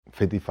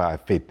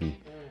55-50.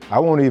 I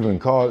won't even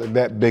call it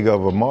that big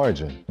of a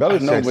margin.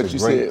 Belichick's I know, but you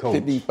said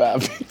coach.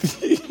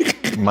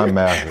 55-50. My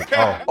math.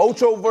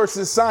 Ocho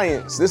versus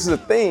science. This is a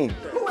thing.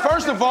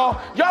 First of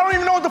all, y'all don't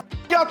even know what the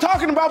y'all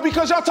talking about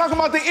because y'all talking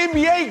about the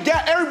NBA.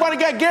 Everybody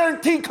got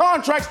guaranteed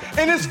contracts,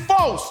 and it's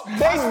false.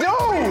 They do.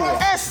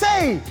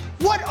 SA,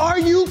 what are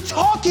you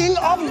talking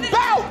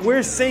about?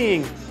 We're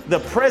seeing the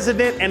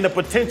president and the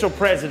potential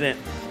president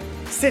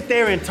sit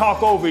there and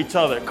talk over each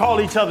other,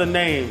 call each other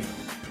names.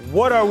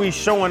 What are we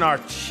showing our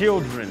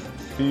children?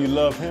 Do you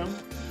love him?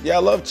 Yeah, I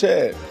love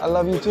Chad. I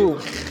love you too.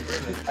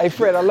 Hey,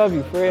 Fred, I love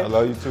you, Fred. I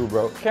love you too,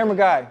 bro. Camera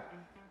guy,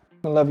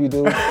 I love you,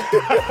 dude. Let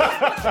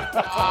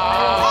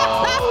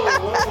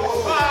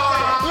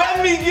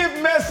me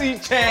get messy,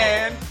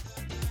 Chad.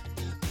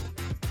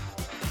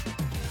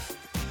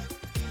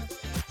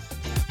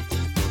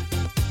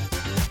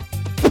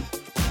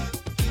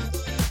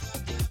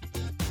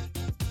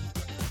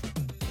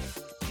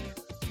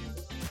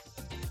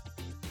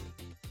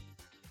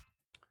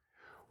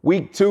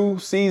 Week 2,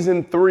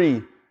 season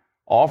 3,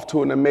 off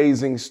to an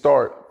amazing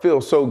start.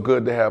 Feels so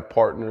good to have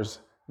partners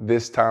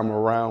this time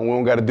around. We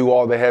don't got to do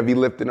all the heavy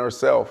lifting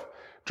ourselves.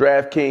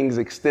 DraftKings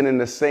extending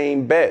the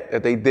same bet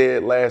that they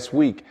did last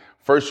week.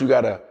 First, you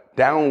got to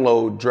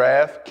download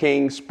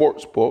DraftKings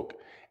Sportsbook,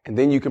 and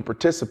then you can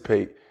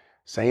participate.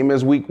 Same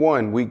as week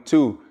 1, week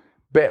 2.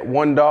 Bet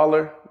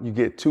 $1, you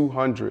get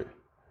 $200.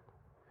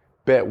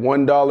 Bet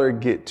 $1,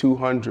 get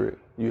 $200.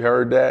 You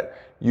heard that?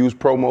 Use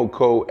promo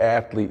code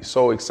ATHLETE.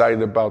 So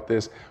excited about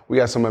this. We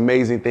got some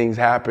amazing things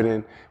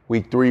happening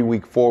week 3,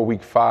 week 4,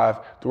 week 5,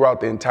 throughout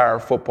the entire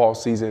football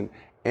season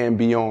and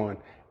beyond.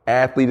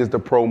 ATHLETE is the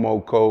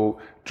promo code.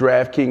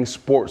 DraftKings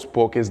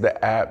Sportsbook is the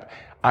app.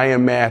 I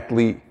Am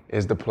Athlete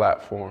is the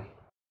platform.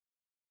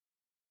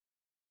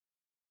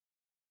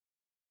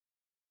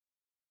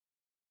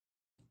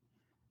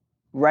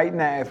 Right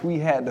now, if we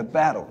had the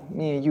battle,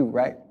 me and you,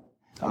 right?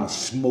 I'm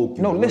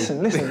smoking. No,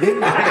 listen, listen. Listen.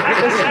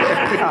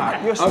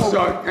 Nah, you're smoking. I'm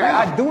sorry.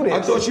 I do this.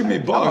 I thought you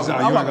meant bars.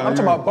 I'm talking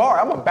about bar.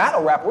 I'm a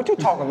battle rapper. What you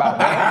talking about,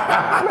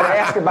 man? You better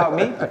ask about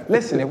me.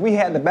 Listen, if we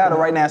had the battle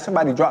right now,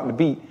 somebody dropped the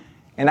beat,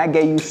 and I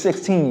gave you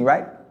 16,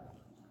 right?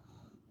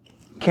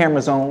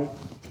 Cameras on,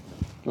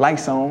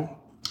 lights on.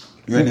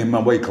 You ain't in my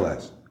weight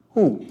class.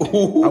 Who?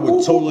 I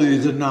would totally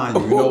deny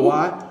you. You know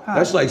why?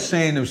 That's like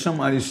saying if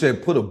somebody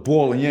said, put a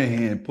ball in your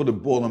hand, put a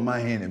ball in my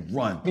hand and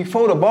run.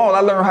 Before the ball,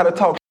 I learned how to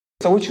talk.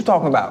 So what you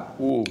talking about?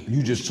 Ooh.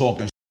 You just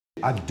talking.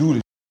 I do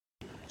this.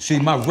 See,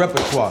 my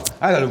repertoire.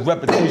 I got a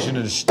repetition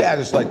of the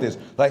status like this.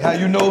 Like how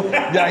you know,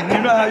 like you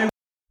know how you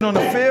on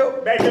the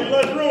field? Back in the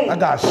lunchroom. I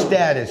got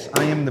status.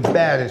 I am the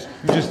baddest.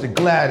 You just the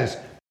gladdest.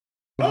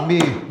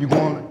 Me, you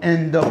gonna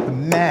end up the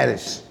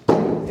maddest.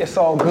 It's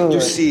all good. You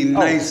see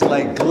nice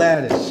like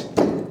Gladys.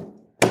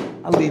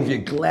 I leave your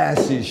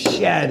glasses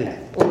shattered.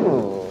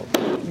 Ooh.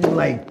 You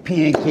like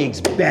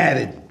pancakes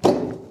battered.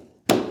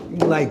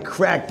 You like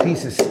crack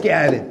pieces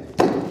scattered.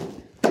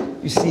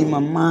 You see my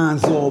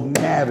mind's all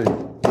mattered.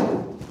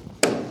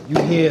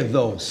 You hear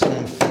though, so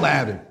I'm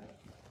flattered.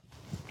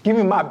 Give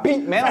me my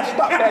beat, man. Don't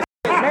stop that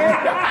shit,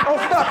 man. Don't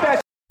stop that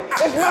shit.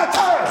 It's my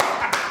turn.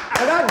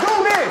 And I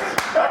do this.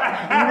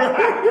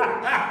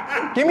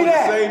 Give me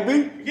that. Same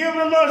beat. Give him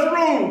the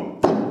lunchroom.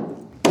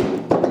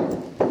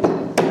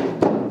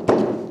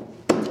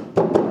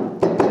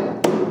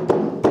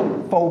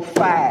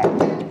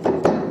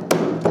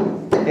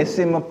 4-5. It's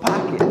in my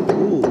pocket.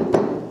 Ooh.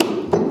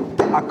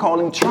 I call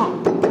him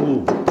Trump.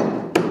 Ooh.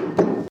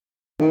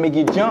 Make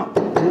you jump.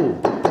 Ooh.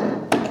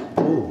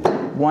 Ooh.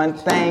 One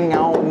thing I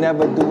don't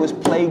never do is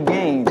play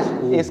games.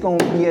 Ooh. It's gonna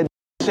be a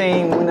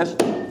shame when that's.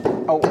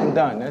 Oh, I'm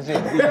done. That's it.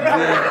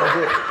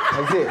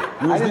 That's it.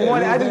 I just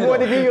wanted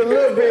to give you a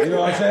little bit. You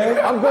know what I'm saying?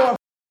 I'm going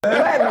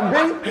platinum, B.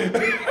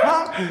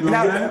 Huh?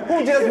 Now,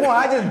 who just won?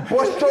 I just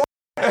bust your.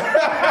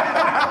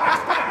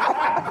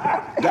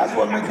 That's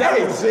what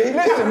McDonald's see.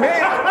 Listen,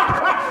 man.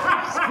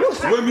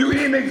 When you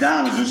eat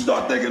McDonald's, you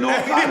start thinking all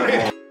kinds of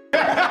shit.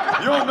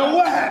 You don't know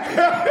what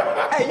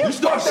happened. Hey, You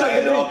start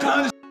saying all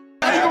kinds of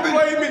shit. You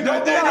blame me,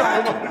 don't do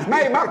that.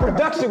 Man, my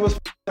production was.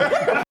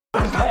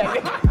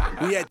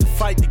 We had to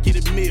fight to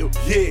get a meal.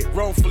 Yeah,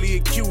 wrongfully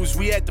accused.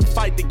 We had to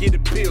fight to get the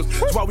pills.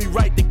 That's why we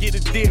right to get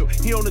a deal.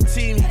 He on the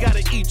team, he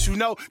gotta eat, you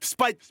know.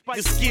 Despite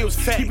your skills,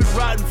 keep it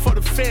riding for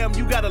the fam.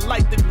 You gotta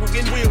light the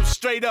wheels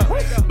straight up.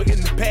 But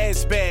in the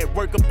past bad,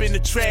 work up in the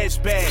trash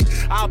bag.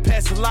 I'll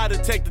pass a lot to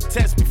take the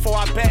test before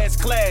I pass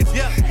class.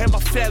 And my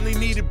family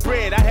needed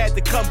bread, I had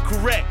to come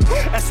correct.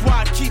 That's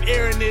why I keep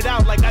airing it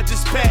out like I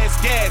just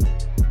passed gas.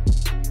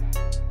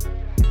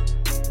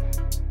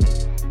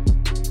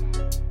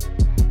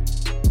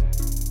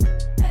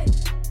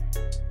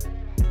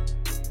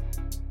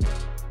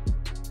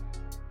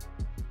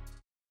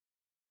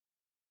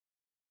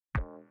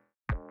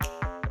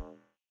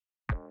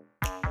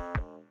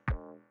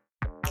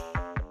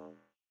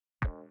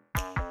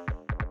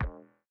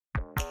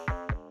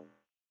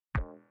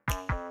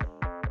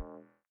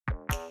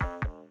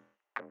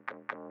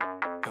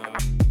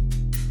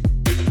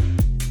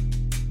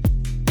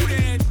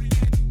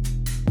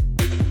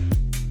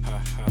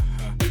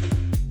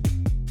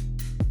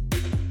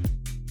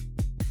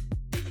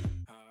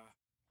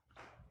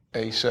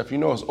 Hey, Chef, you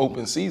know it's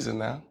open season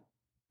now.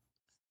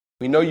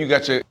 We know you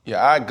got your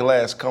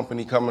eyeglass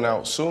company coming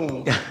out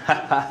soon.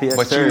 Yes,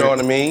 but sir. you know what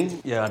I mean?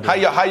 Yeah, I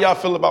do. How y'all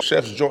feel about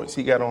Chef's joints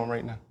he got on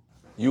right now?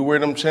 You wear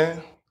them,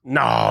 Chan?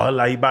 No,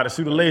 like he about to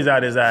shoot a laser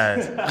out his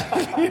eyes. I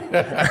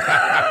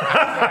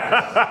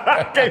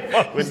can't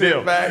fuck with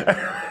them.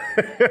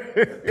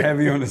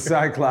 Heavy on the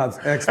Cyclops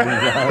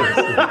X-Men,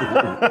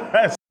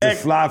 guys.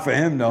 It's fly for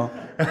him, though.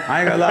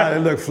 I ain't gonna lie, it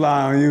look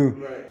fly on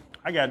you.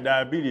 I got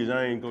diabetes.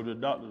 I ain't go to the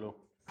doctor, though.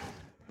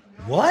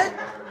 What?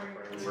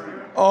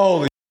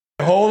 Holy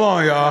hold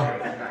on, y'all.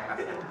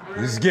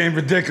 This is getting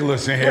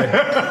ridiculous in here.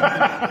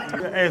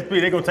 ASP,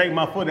 they gonna take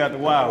my foot out the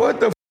wild. What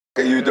the f***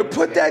 are you to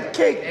put that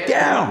cake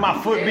down? My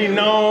foot be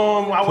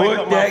numb. I wake Put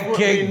up, my that foot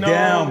cake be numb.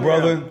 down,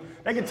 brother. Yeah.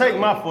 They can take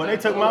my foot. They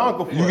took my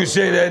uncle foot. You can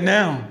say that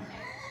now.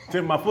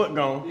 Till my foot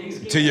gone.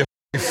 Till your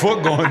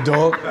foot going,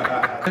 dog.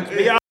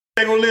 Y'all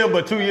ain't gonna live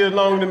but 2 years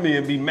longer than me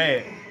and be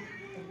mad.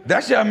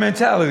 That's your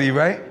mentality,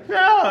 right?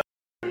 Yeah.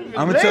 I'm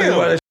gonna tell you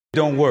why that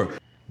don't work.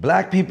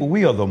 Black people,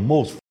 we are the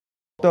most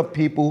up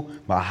people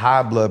by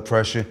high blood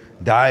pressure,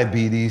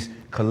 diabetes,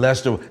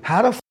 cholesterol.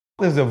 How the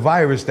does a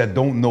virus that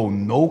don't know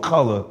no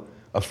color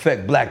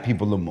affect black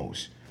people the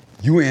most?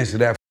 You answer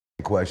that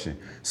question.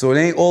 So it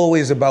ain't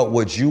always about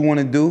what you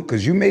want to do,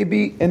 because you may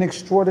be an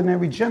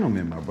extraordinary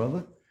gentleman, my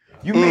brother.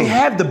 You may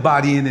have the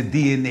body and the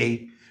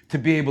DNA to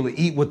be able to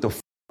eat what the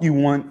you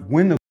want,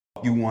 when the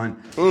you want,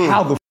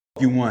 how the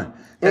you want.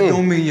 That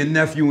don't mean your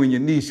nephew and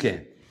your niece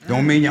can.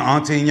 Don't mean your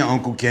auntie and your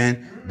uncle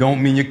can.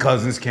 Don't mean your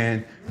cousins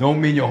can. Don't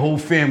mean your whole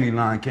family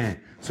line can.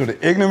 So the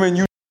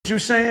ignorant you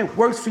saying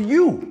works for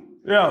you.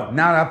 Yeah.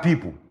 Not our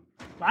people.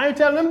 I ain't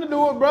telling them to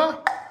do it,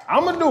 bro.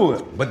 I'ma do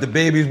it. But the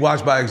babies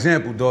watch by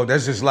example, dog.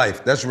 That's just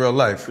life. That's real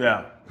life.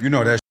 Yeah. You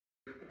know that.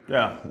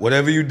 Yeah.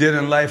 Whatever you did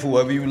in life,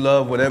 whoever you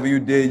love, whatever you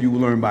did, you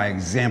learn by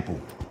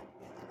example.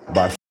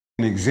 By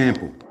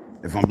example.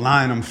 If I'm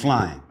lying, I'm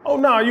flying. Oh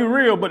no, you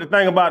real. But the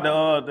thing about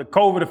the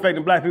COVID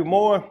affecting black people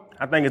more,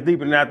 I think it's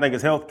deeper than that. I think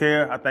it's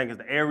healthcare. I think it's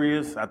the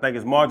areas. I think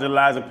it's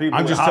marginalizing people.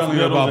 I'm just telling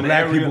you about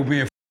black area. people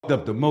being fucked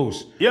up the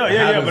most.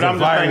 Yeah. But I'm just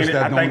virus thinking.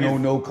 that I don't think know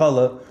no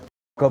color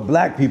fuck up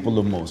black people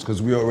the most,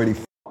 because we already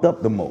fucked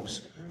up the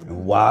most.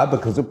 And why?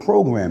 Because of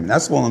programming.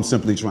 That's all I'm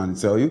simply trying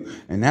to tell you.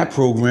 And that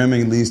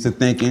programming leads to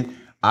thinking,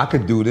 I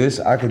could do this,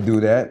 I could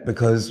do that,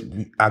 because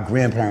our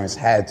grandparents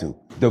had to.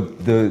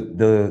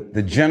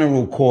 The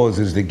general cause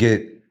is to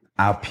get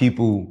our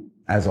people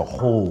as a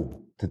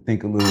whole to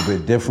think a little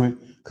bit different,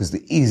 because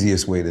the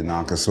easiest way to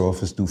knock us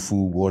off is through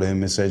food, water,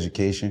 and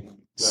miseducation.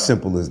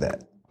 Simple as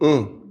that.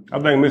 I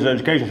think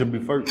miseducation should be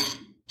first.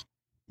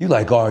 You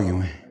like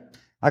arguing.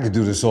 I could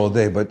do this all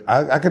day, but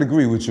I could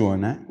agree with you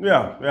on that.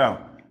 Yeah.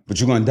 But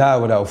you're gonna die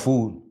without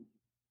food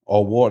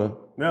or water.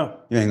 Yeah.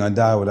 You ain't gonna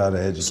die without an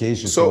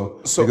education.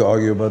 So you can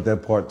argue about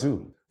that part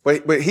too.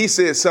 But he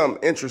said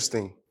something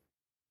interesting.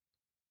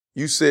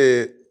 You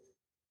said,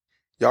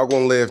 y'all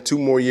gonna live 2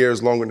 more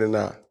years longer than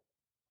I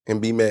and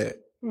be mad.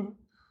 Mm-hmm.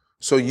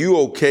 So you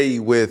okay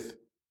with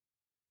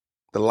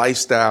the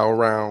lifestyle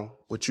around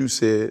what you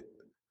said,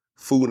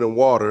 food and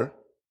water,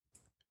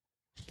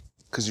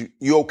 because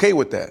you okay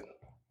with that?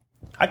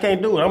 I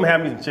can't do it. I'm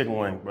having some chicken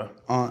wings, bro.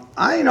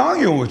 I ain't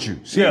arguing with you.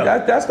 See,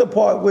 that's the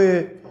part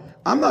where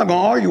I'm not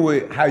gonna argue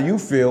with how you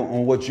feel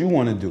on what you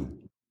wanna do.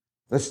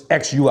 Let's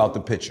X you out the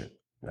picture.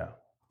 Yeah.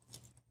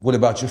 What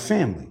about your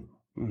family?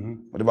 Mm-hmm.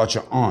 What about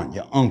your aunt,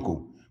 your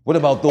uncle? What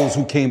about those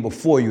who came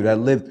before you that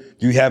lived?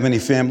 Do you have any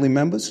family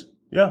members?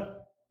 Yeah.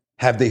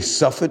 Have they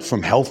suffered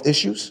from health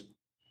issues?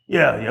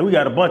 Yeah, we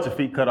got a bunch of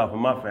feet cut off in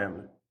my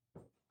family.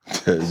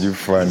 You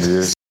funny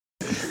as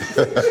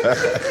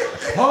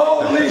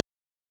Holy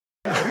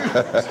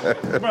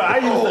bro, I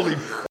used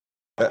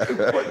to...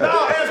 No,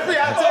 SP,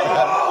 I told you.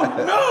 Oh,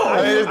 no.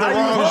 Hey, it's the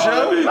wrong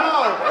show. No.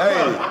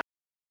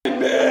 Hey.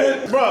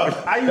 Man. Bro,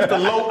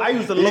 I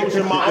used to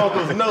lotion my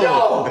uncle's nose.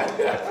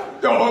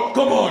 Dog,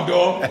 come on,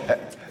 dog.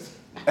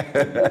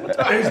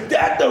 Is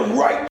that the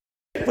right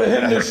for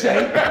him to say?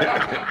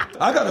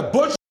 I got a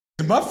bunch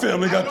in my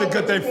family got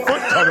their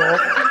foot cut off.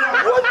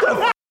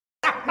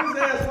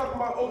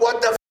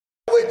 What the f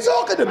are we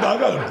talking about? I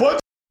got a bunch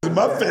in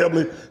my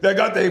family that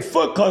got their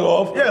foot cut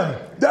off. Yeah.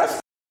 That's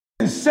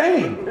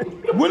insane.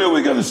 When are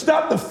we gonna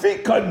stop the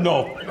feet cutting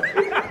off?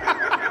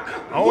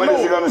 When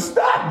is it gonna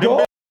stop,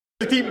 dog?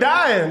 They keep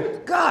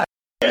dying. God,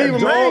 Leave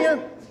them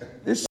hanging.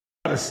 this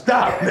gotta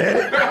stop,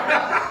 man.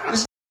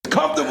 This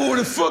comfortable with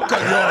his foot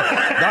cut off.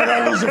 I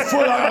gotta lose a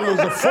foot. I gotta lose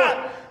a foot.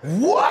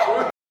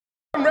 What?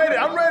 I'm ready,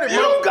 bro.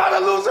 You don't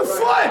gotta lose a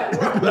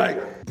foot.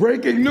 Like,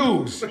 breaking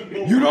news.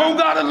 You don't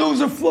gotta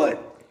lose a foot.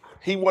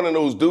 He one of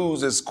those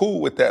dudes that's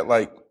cool with that.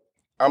 Like,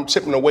 I'm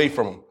chipping away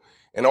from him.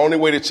 And the only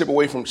way to chip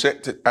away from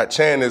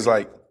Chan is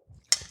like,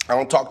 I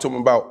don't talk to him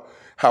about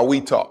how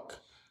we talk.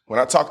 When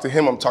I talk to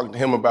him, I'm talking to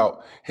him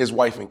about his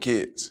wife and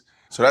kids.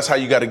 So that's how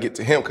you got to get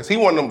to him, because he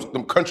one of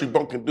them country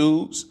bumpkin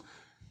dudes.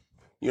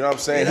 You know what I'm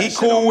saying? Yeah, he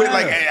cool with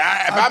like, hey,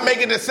 if I make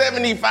it to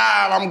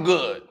 75, I'm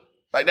good.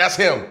 Like, that's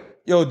him.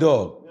 Yo,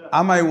 dog,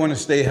 I might want to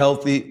stay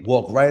healthy,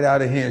 walk right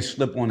out of here and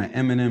slip on an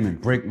M&M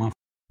and break my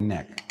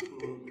neck.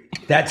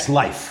 That's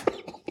life.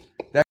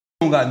 That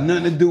don't got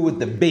nothing to do with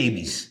the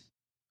babies.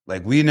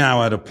 Like, we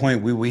now at a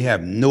point where we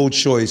have no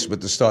choice but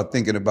to start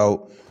thinking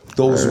about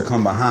those who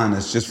come behind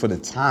us just for the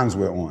times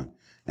we're on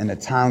and the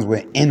times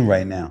we're in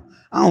right now.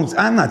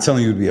 I'm not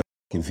telling you to be a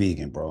fucking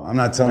vegan, bro. I'm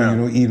not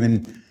telling you to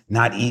even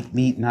not eat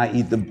meat, not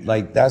eat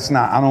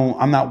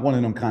I'm not one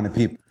of them kind of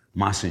people.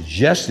 My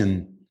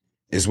suggestion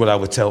is what I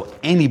would tell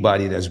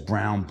anybody that's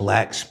brown,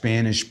 black,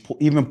 Spanish,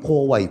 even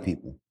poor white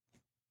people.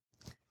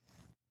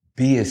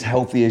 Be as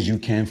healthy as you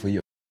can for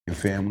your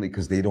family,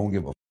 because they don't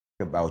give a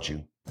about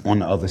you on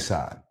the other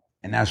side.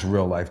 And that's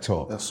real life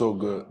talk. That's so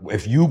good.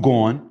 If you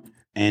gone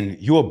and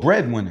you're a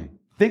breadwinner,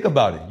 think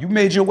about it. You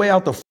made your way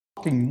out the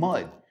fucking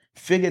mud,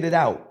 figured it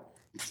out,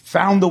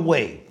 found a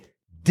way,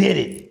 did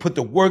it, put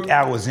the work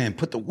hours in,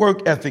 put the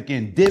work ethic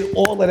in, did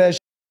all of that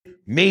shit,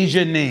 made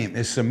your name,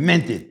 is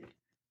cemented.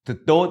 To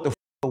throw it the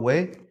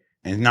away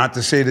and not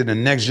to say to the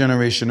next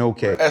generation,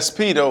 okay.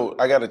 SP, though,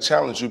 I got to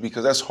challenge you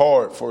because that's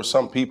hard for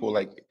some people.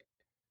 Like,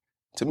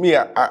 to me,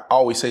 I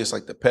always say it's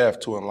like the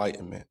path to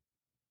enlightenment.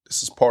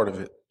 This is part of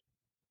it.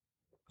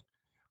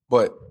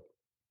 But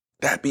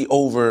that be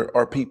over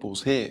our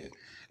people's head.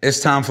 It's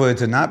time for it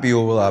to not be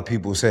over our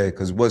people's head,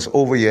 because what's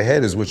over your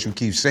head is what you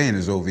keep saying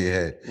is over your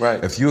head.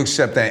 Right. If you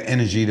accept that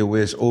energy to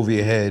where it's over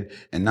your head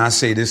and not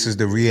say this is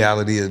the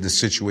reality of the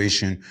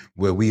situation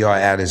where we are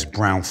at as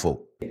brown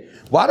folk.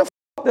 Why the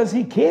does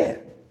he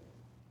care?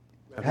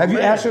 Have you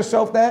asked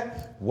yourself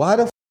that? Why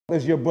the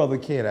does your brother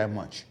care that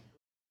much?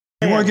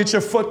 You want to get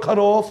your foot cut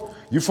off?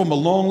 You from a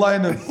long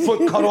line of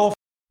foot cut off?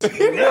 Why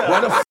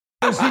the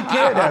does he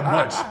care that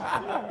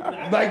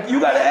much? Like, you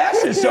got to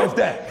ask yourself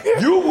that.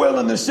 You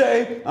willing to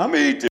say, I'm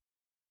eating,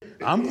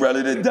 I'm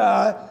ready to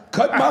die,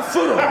 cut my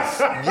foot off.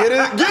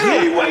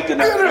 Get He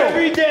waking up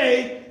every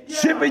day,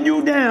 chipping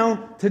you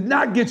down to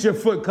not get your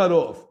foot cut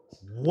off.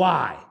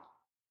 Why?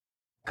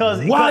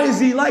 Why is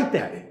he like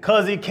that?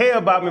 Cause he care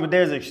about me, but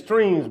there's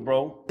extremes,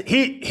 bro.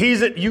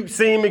 You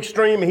see him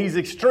extreme, and he's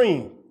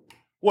extreme.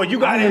 Well, you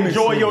gotta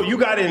enjoy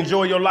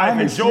your life.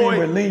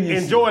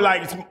 Enjoy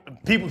like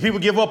people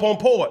give up on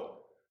pork.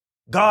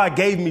 God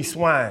gave me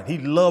swine. He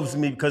loves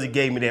me because he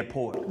gave me that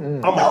pork.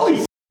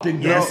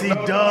 Yes, he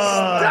does.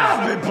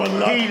 Stop it,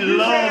 Palumbo. He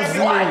loves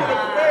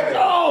me.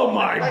 Oh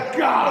my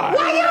God.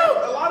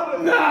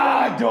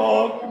 Nah,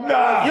 dog.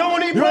 Nah. You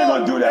don't eat You ain't pork?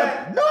 gonna do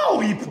that.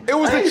 No, It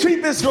was the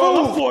cheapest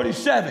I'm food.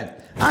 47.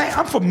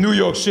 I'm from New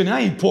York City. I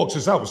ain't pork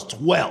since I was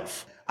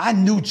 12. I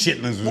knew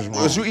chitlins was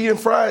wrong. Was you eating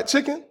fried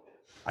chicken?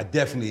 I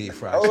definitely eat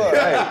fried Oh, chicken. look,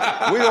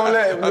 hey, we gonna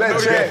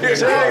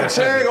let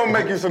Chang gonna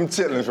make you some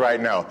chitlins right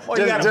now. Well,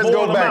 you gotta just boil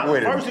go them back out.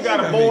 with it. First, you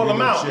gotta boil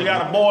them out. You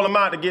gotta boil them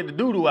out to get the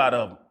doo-doo out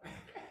of them.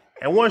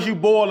 And once you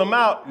boil them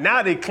out,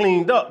 now they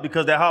cleaned up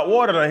because that hot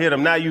water done hit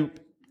them. Now you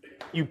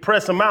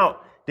press them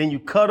out, then you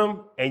cut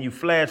them and you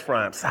flash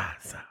fry them. Side.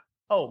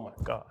 Oh my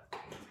God.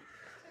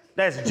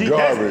 That's Jesus.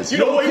 Garbage. You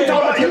know what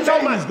you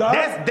talking about? dog.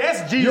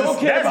 That's Jesus. You don't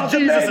care That's about the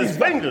Jesus' babies,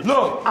 fingers.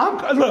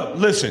 Look,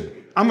 listen.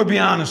 I'm gonna be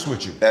honest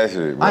with you. That's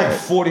it, I right. am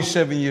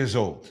 47 years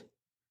old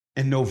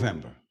in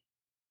November.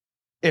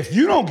 If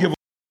you don't give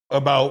a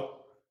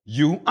about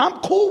you, I'm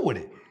cool with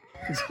it.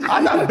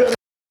 I got better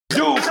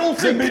do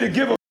than me to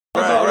give a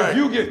about if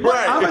you get.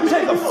 Right. I'm gonna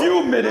take a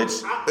few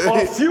minutes or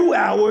a few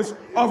hours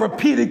of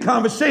repeated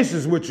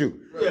conversations with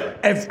you. Yeah.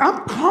 If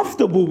I'm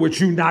comfortable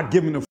with you not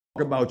giving a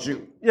about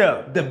you,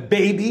 Yeah. the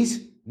babies,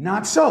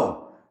 not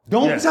so.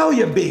 Don't Yes. tell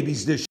your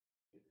babies this.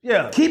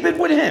 Yeah. Keep it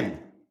with him.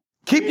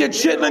 Keep your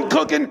chitlin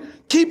cooking.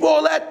 Keep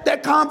all that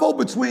convo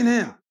between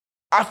him.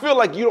 I feel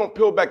like you don't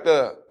peel back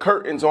the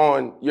curtains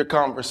on your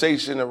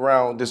conversation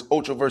around this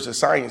ultra versus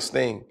science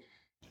thing.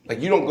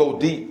 Like, you don't go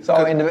deep. It's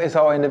all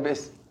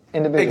individual.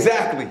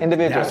 Exactly.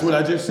 Individual. That's what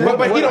I just said.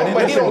 But he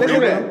don't do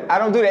that. I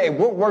don't do that.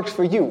 What works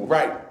for you?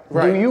 Right.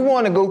 Do you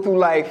want to go through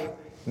life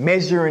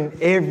measuring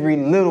every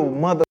little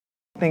mother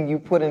thing you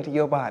put into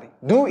your body?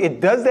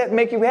 Does that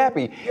make you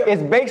happy? Yeah.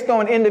 It's based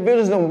on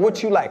individualism,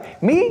 what you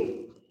like.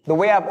 Me, the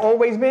way I've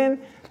always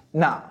been,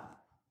 nah.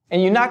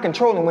 And you're not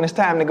controlling when it's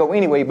time to go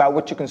anyway by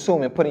what you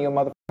consume and put in your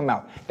motherfucking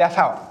mouth. That's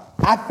how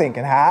I think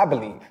and how I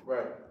believe.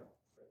 Right.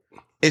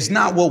 It's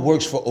not what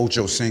works for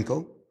Ocho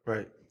Cinco.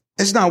 Right.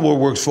 It's not what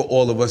works for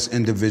all of us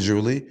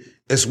individually.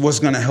 It's what's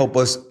going to help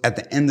us at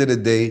the end of the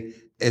day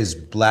as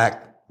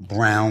black,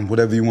 brown,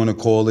 whatever you want to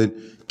call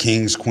it,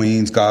 kings,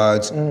 queens,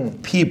 gods,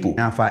 people.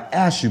 Now, if I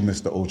ask you,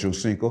 Mr. Ocho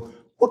Cinco,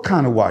 what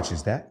kind of watch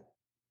is that?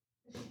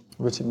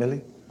 Richard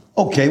Mille.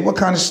 Okay, what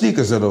kind of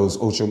sneakers are those,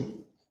 Ocho?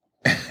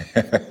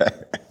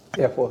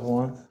 Air Force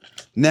Ones.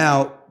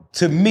 Now,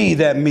 to me,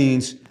 that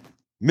means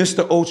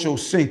Mr. Ocho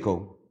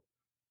Cinco,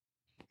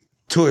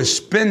 to his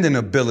spending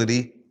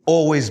ability,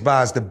 always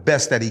buys the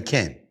best that he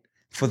can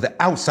for the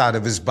outside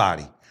of his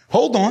body.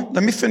 Hold on,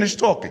 let me finish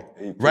talking,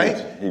 right?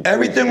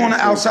 Everything on the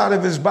outside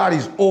of his body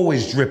is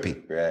always drippy.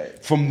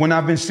 Right. From when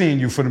I've been seeing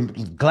you, for the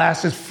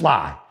glasses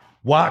fly,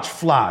 watch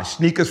fly,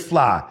 sneakers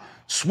fly,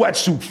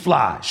 sweatsuit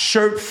fly,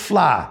 shirt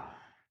fly.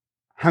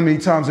 How many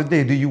times a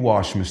day do you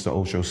wash, Mr.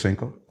 Ocho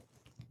Cinco?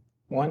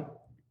 One.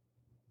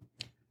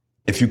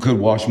 If you could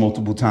wash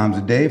multiple times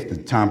a day, if the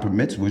time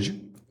permits, would you?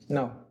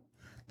 No.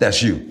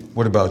 That's you.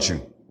 What about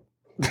you?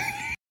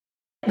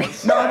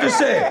 No, I'm just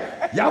saying.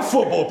 Y'all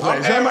football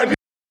players. Y'all might be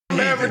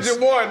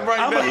averaging one right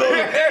I'm now. a little,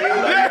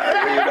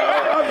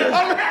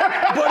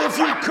 but if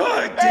you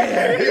could,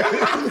 damn.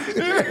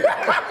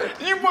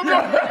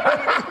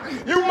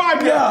 You might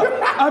be.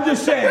 Yeah, I'm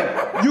just saying.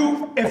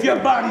 If your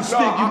body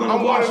stink, you're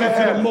gonna wash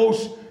it to the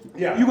most.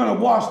 Yeah. You're gonna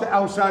wash the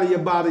outside of your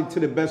body to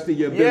the best of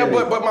your ability. Yeah,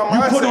 but my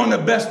you put mindset- on the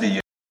best of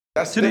your.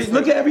 That's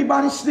Look at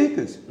everybody's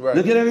sneakers. Right.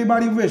 Look at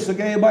everybody's wrist.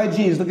 Look at everybody's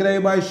jeans. Look at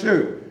everybody's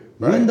shirt.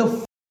 Right. When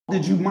the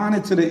did you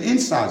monitor the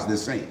insides the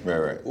same?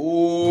 Right.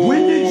 Ooh.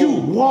 When did you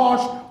wash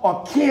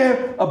or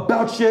care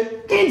about your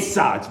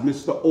insides,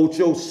 Mr.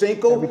 Ocho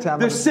Cinco? Every time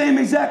the same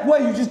exact way.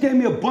 You just gave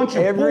me a bunch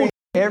of bull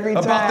every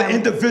about the time.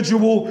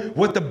 individual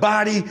with the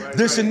body,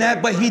 this and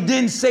that, but he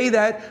didn't say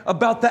that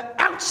about the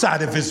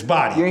outside of his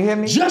body. You ain't hear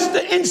me? Just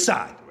the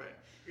inside.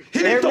 He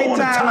didn't Every throw on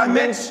the time I've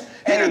been- Timex.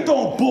 He didn't throw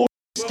on bull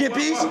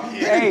skippies. He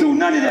didn't do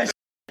none of that.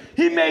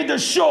 He made the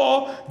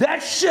sure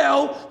that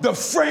shell, the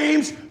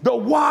frames, the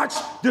watch,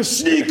 the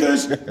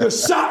sneakers, the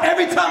sock.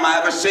 Every time I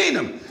ever seen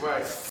him,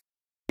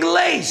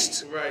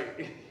 laced.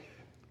 Right.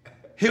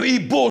 He'll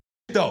eat bullshit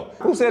though.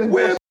 Who said it's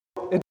Where-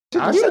 bullshit?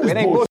 I said it's It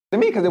ain't bullshit to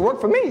me because it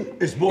worked for me.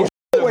 It's bullshit.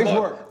 always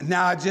work.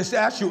 Now I just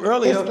asked you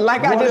earlier. It's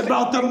like I what just-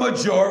 about the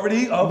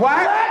majority of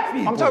Why? black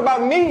people? I'm talking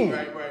about me.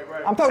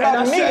 I'm talking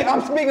about me.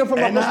 I'm speaking from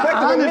a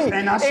perspective of me.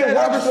 And I said it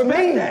I works for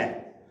respect me. that.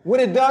 What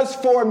it does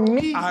for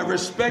me. I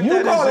respect you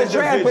that call as it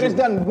trash, but it's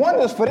individual. done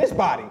wonders for this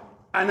body.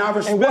 And I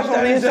respect what's on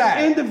that the as inside?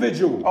 an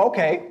individual.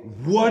 Okay.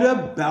 What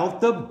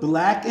about the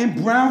black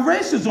and brown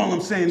race is all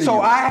I'm saying to So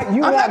you. I'm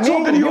not want me,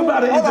 talking to you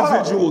about an hold on.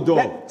 individual,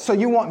 dog. So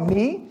you want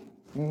me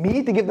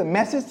to give the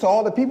message to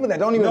all the people that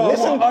don't even No, I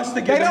listen? want us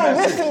to give they the don't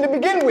message. listen to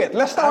begin with.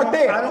 Let's start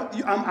there. I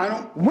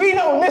don't. We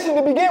don't listen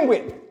to begin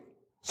with.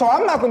 So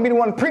I'm not going to be the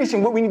one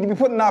preaching what we need to be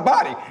putting in our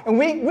body. And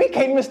we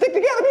can't even stick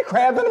together. We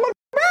crabs in the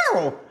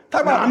barrel.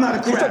 Talk No, about, I'm not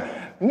a crab.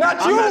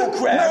 Not you. I'm not a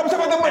crab. No, I'm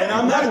talking about and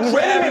I'm not a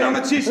crab, and I'm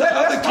going to teach the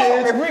other Let's talk.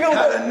 kids If we gonna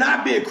how go- to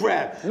not be a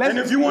crab. Let's- And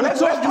if you want to let's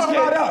talk, talk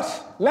you about can.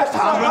 us. Let's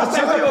talk I'm about going to us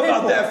tell as you a about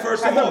people. that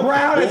first As of a all.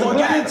 brown, We're as a going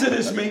to get black. into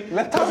this, me.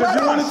 Let's talk Because if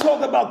about you want us. to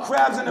talk about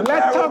crabs in the Let's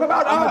barrel, talk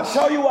about I'm going us. to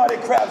tell you why they're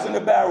crabs in the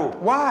barrel.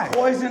 Why?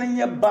 Poison in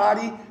your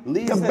body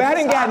leads The to bat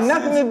ain't got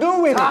nothing to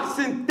do with it.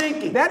 toxin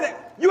thinking.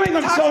 That- You ain't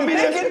going to tell toxic me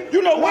thinking? this.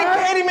 You know why?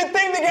 We can't even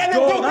think together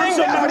Dog, and do things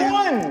as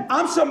one.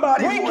 I'm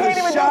somebody We who can't would've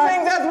even do shot-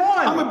 things as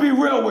one. I'm gonna be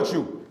real with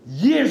you.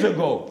 Years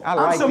ago, I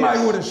like I'm somebody this.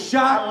 who would have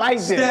shot, I like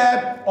this.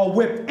 stabbed, or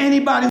whipped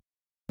anybody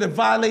that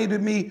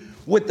violated me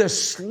with the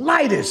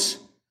slightest,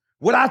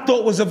 what I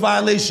thought was a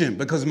violation,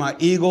 because my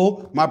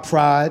ego, my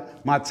pride,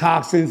 my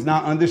toxins,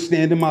 not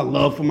understanding my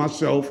love for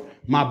myself,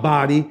 my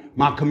body,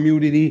 my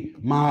community,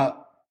 my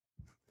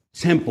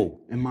temple,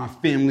 and my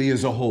family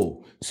as a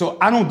whole. So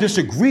I don't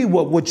disagree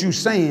with what you're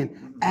saying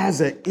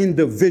as an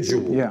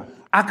individual. Yeah.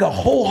 I could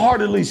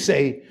wholeheartedly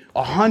say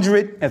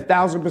 100,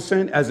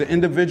 1,000% as an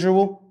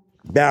individual,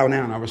 bow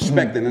down. I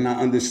respect it and I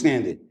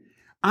understand it.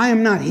 I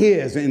am not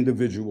here as an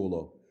individual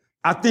though.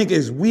 I think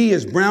as we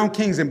as brown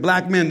kings and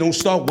black men don't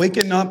start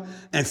waking up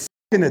and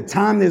in the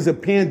time there's a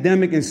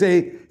pandemic and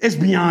say, it's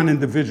beyond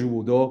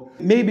individual, dog.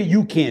 Maybe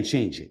you can't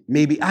change it.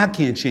 Maybe I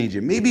can't change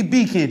it. Maybe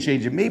B can't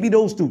change it. Maybe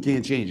those two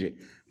can't change it.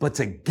 But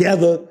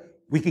together,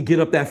 we could get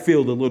up that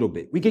field a little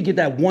bit. We could get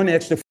that one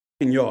extra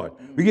yard.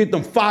 We get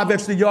them 5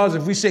 extra yards.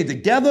 If we say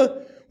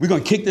together, we're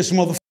gonna kick this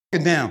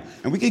motherfucker down.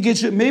 And we can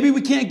get you, maybe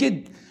we can't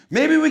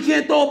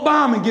throw a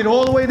bomb and get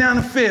all the way down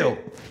the field.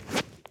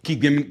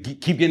 Keep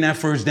getting that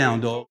first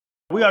down, dog.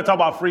 We gotta talk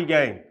about free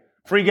game.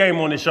 Free game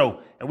on this show.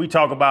 And we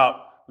talk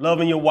about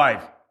loving your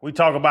wife. We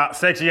talk about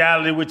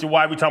sexuality with your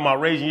wife. We talk about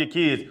raising your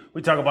kids.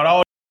 We talk about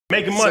all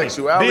making money.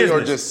 Sexuality or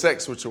business. just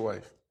sex with your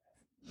wife?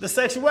 The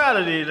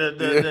sexuality,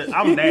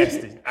 I'm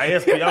nasty.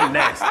 ISP, I'm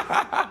nasty.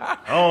 I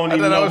don't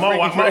even thought I know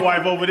was my freaking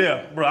wife over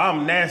there. Bro,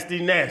 I'm nasty.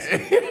 And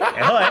her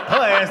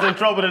ass in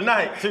trouble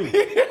tonight, too.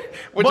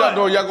 What y'all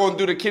doing? Y'all gonna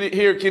do the kitty,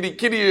 or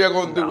y'all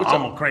gonna do what I'm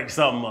y'all? gonna crank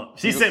something up.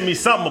 She sent me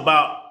something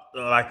about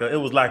it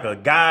was like a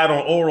guide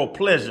on oral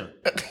pleasure.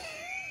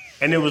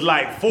 And it was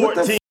like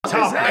 14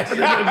 topics.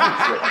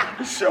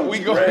 We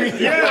go.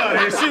 Yeah,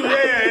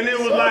 and it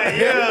was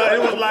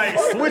like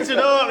switch it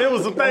up. It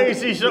was some things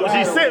she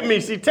sent me,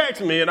 she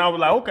texted me, and I was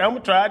like, okay, I'm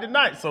gonna try it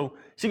tonight. So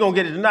she gonna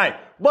get it tonight.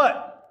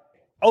 But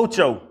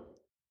Ocho,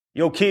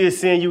 your kids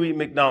seeing you eat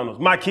McDonald's.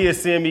 My kids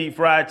seeing me eat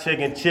fried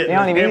chicken, chitlins. They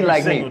don't even eat every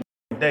like single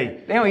me.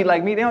 day. They don't eat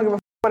like me. They don't give a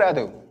what I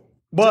do.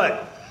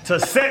 But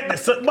SB,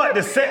 I'm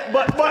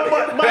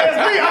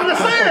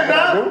just saying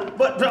now.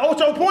 But to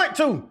Ocho's point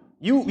too,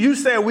 you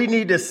said we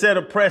need to set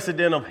a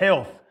precedent of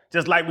health,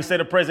 just like we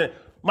set a precedent.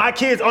 My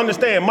kids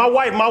understand. My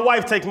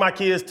wife takes my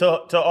kids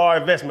to our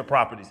investment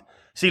properties.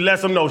 She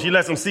lets them know. She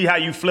lets them see how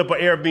you flip an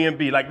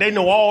Airbnb. Like they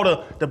know all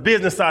the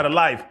business side of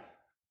life.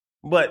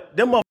 But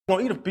them motherfuckers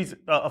gonna eat a piece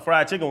of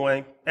fried chicken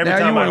wing every Now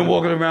time. you I want to go.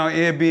 walking around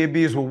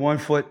Airbnbs with 1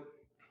 foot?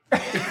 Do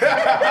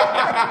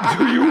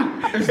you?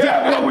 Is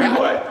that what we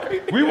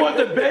want? We want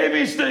the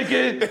babies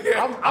thinking,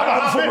 I'm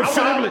from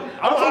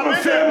a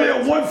family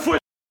of 1 foot.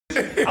 Or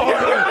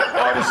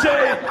the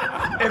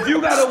if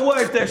you got a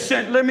wife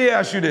let me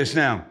ask you this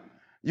now.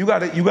 You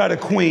got a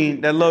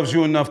queen that loves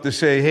you enough to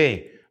say,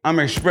 hey, I'm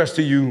gonna express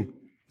to you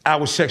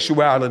our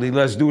sexuality.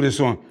 Let's do this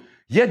on.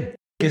 Your dick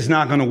is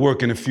not gonna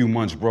work in a few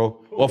months,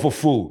 bro, off of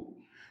food.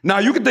 Now,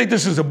 you can think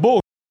this is a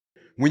bull.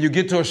 When you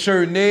get to a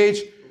certain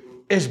age,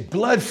 it's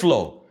blood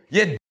flow.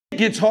 Your dick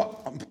gets hard.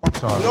 I'm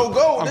sorry. No,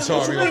 go. I'm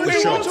sorry. What you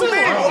mean? What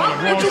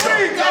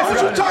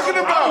you talking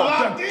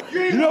about?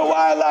 You know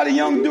why a lot of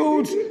young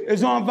dudes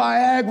is on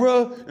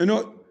Viagra?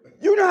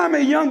 You know how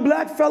many young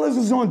black fellas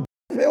is on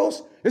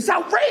pills? It's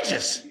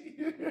outrageous.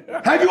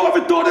 Have you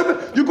ever thought of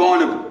it? You going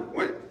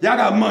to... Y'all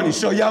got money,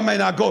 so y'all may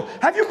not go.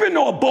 Have you been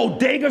to a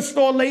bodega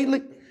store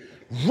lately?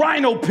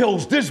 Rhino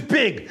pills this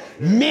big,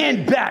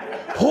 man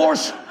back,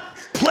 horse,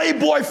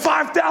 Playboy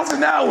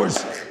 5,000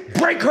 hours,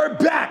 break her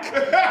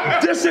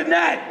back, this and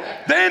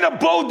that. They in a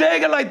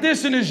bodega like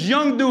this and it's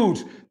young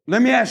dudes.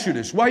 Let me ask you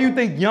this. Why you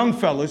think young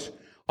fellas,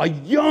 a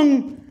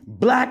young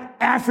black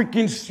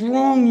African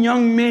strong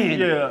young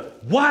man,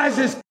 why is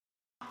this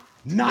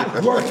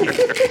not working?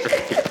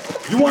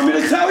 You want me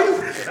to tell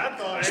you?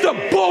 It's the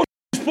bullshit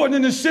he's putting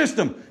in the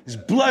system. His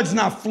blood's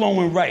not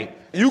flowing right.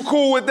 You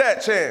cool with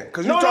that, Chan?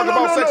 Because you talk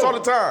about sex all the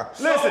time.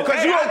 Listen,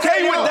 because you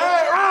okay with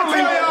that early.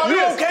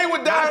 You okay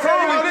with that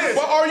early.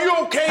 But are you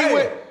okay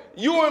with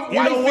you and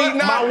wifey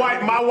not?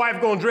 My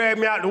wife gonna drag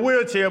me out the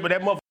wheelchair, but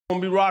that motherfucker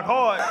gonna be rock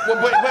hard.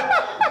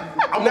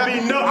 I'm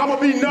gonna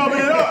be numbing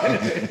it up.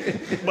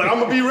 But I'm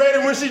gonna be ready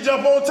when she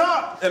jump on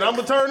top. And I'm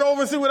gonna turn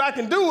over and see what I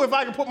can do if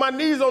I can put my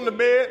knees on the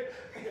bed.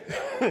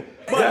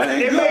 But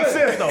it makes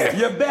sense though.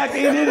 Your back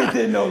ain't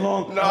anything no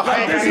longer. No,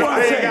 I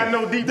ain't got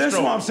no deep This is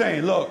stroke. what I'm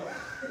saying. Look.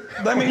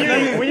 When you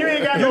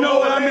ain't got you know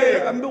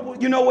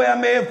where I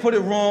may have put it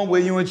wrong, where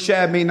you and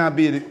Chad may not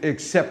be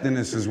accepting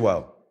this as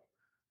well.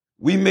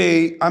 I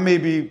may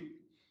be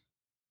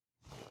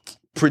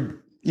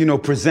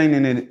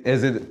presenting it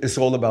as it's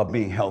all about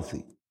being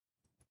healthy.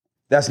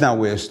 That's not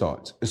where it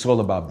starts. It's all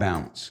about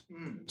balance.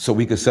 So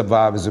we can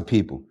survive as a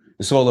people.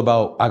 It's all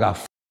about, I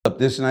got up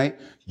this night.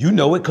 You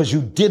know it because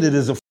you did it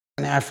as a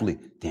athlete.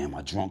 Damn,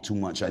 I drunk too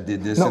much. I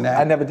did this and that.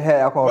 I never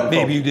had alcohol before.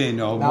 Maybe you didn't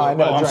know. No, I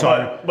never drank. I'm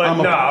sorry. But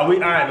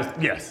I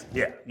understand. Yes,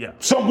 yeah.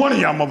 So one of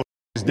y'all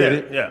motherfuckers did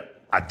it. Yeah.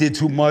 I did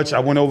too much. I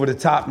went over the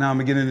top. Now I'm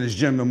gonna get into this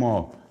gym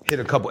tomorrow. Hit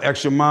a couple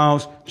extra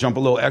miles, jump a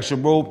little extra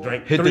rope,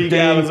 Drink hit 3 the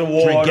gallons thing, of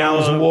water. 3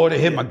 gallons of water,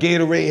 hit my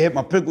Gatorade, hit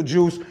my pickle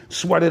juice,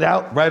 sweat it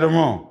out, right or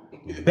wrong.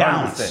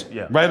 Balance,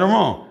 yeah. Right or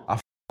wrong. I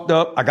fucked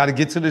up. I got to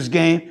get to this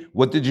game.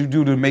 What did you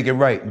do to make it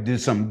right? You did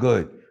something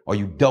good, or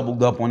you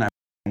doubled up on that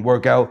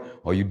workout,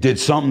 or you did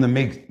something to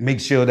make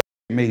sure that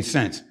it made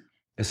sense.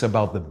 It's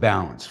about the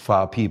balance for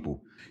our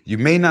people. You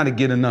may not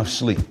get enough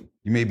sleep.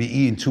 You may be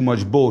eating too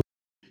much bullshit.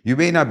 You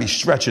may not be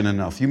stretching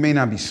enough. You may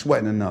not be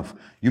sweating enough.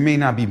 You may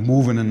not be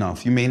moving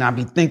enough. You may not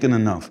be thinking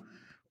enough.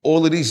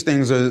 All of these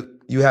things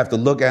you have to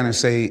look at and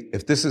say,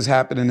 if this is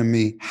happening to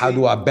me, how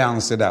do I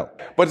balance it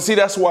out? But see,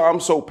 that's why I'm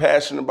so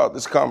passionate about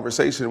this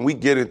conversation. We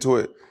get into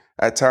it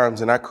at times,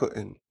 and I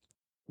couldn't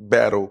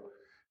battle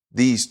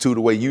these two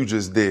the way you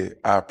just did.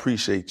 I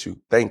appreciate you.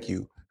 Thank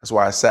you. That's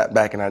why I sat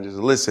back and I just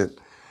listened.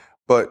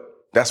 But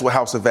that's what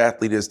House of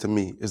Athlete is to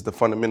me, is the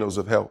fundamentals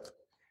of health.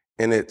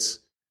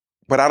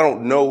 But I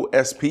don't know,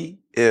 SP,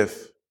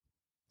 if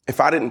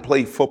I didn't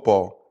play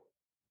football,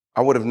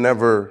 I would have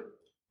never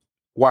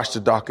watched a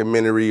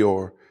documentary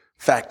or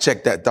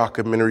fact-checked that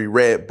documentary,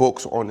 read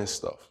books on this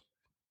stuff,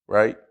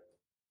 right?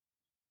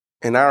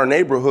 In our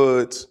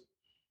neighborhoods,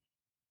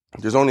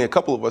 there's only a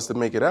couple of us that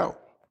make it out,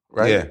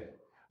 right? Yeah.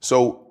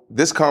 So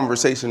this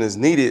conversation is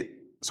needed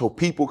so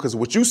people, because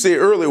what you said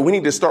earlier, we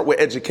need to start with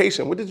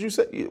education. What did you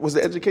say? Was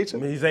it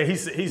education? He said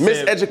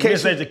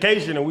miseducation.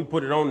 Miseducation, and we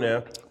put it on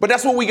there. But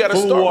that's what we got to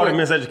start Food, water,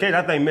 with. miseducation.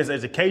 I think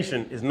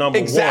miseducation is number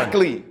one.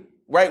 Exactly.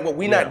 Right? What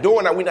we're not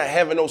doing, we're not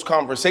having those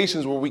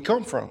conversations where we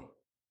come from.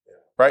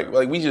 Right?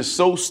 Like we just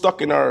so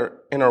stuck in our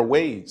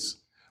ways.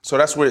 So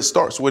that's where it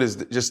starts with, is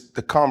just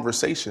the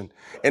conversation.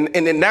 And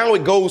then now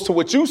it goes to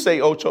what you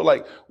say, Ocho,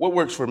 like what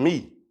works for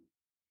me.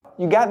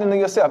 You got to know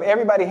yourself.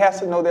 Everybody has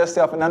to know their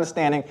self and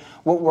understanding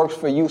what works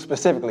for you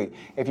specifically.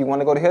 If you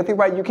want to go to Healthy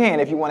Right, you can.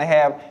 If you want to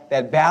have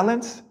that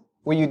balance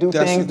where you do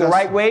things the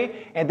right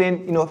way, and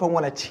then, if I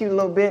want to cheat a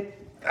little bit,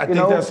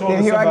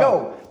 then here I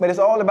go. But it's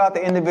all about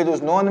the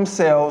individuals knowing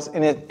themselves.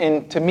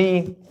 And to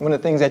me, one of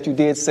the things that you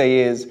did say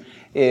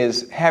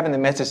is having the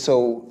message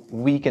so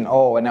we can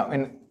all. And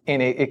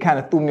it kind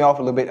of threw me off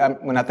a little bit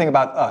when I think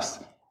about us.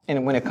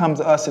 And when it comes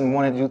to us and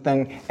wanting to do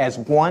things as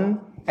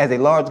one, as a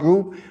large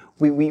group,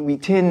 we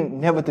tend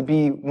never to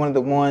be one of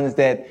the ones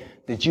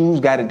that the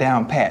Jews got it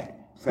down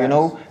pat.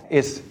 Facts.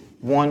 It's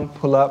one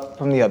pull up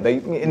from the other.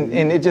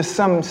 And it just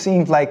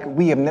seems like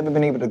we have never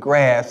been able to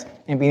grasp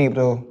and being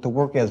able to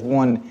work as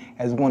one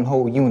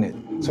whole unit.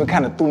 So it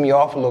kind of threw me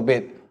off a little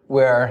bit,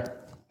 where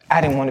I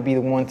didn't want to be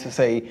the one to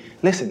say,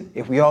 listen,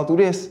 if we all do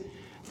this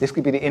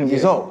could be the end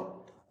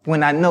result.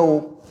 When I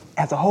know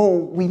as a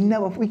whole, we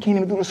can't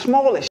even do the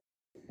smallest.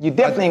 You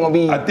definitely ain't gonna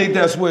be. I think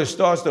that's where it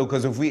starts, though,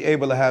 because if we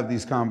able to have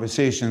these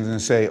conversations and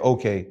say,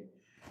 okay,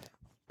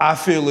 I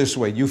feel this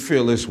way, you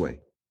feel this way.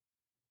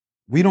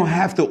 we don't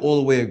have to all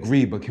the way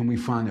agree, but can we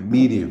find a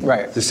medium?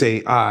 Right. To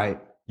say, all right,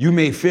 you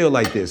may feel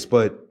like this,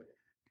 but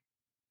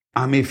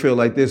I may feel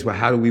like this, but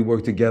how do we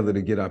work together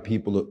to get our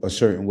people a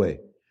certain way?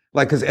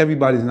 Like, because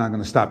everybody's not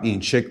going to stop eating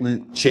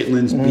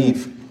chitlins,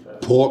 beef,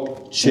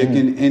 pork,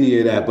 chicken, any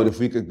of that. But if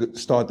we could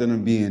start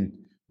them being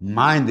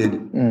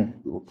minded,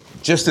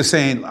 just to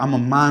saying, I'm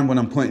going to mind what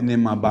I'm putting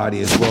in my body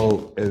as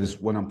well as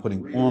what I'm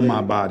putting on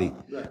my body.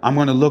 I'm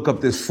going to look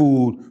up this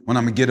food when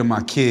I'm going to get to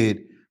my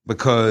kid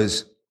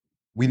because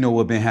we know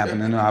what's been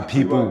happening to our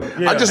people.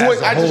 I just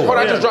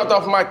dropped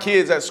off my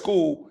kids at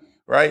school,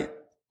 right?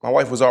 My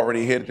wife was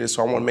already ahead of this,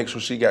 so I want to make sure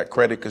she got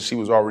credit because she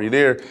was already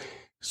there.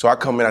 So I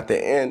come in at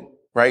the end,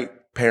 right?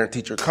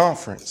 Parent-teacher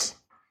conference,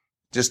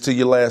 just to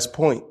your last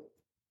point.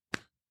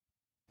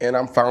 And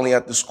I'm finally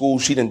at the school.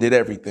 She done did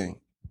everything.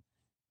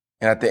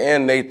 And at the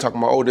end, they talking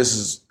about,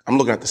 I'm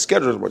looking at the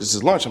schedule, but this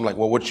is lunch. I'm like,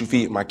 well, what you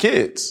feed my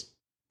kids?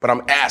 But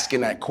I'm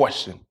asking that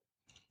question.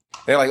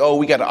 They're like,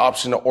 we got an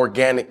option, an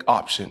organic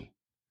option.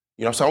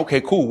 You know, I'm saying,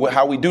 okay, cool.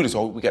 How we do this?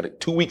 We got it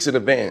 2 weeks in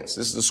advance.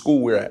 This is the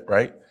school we're at,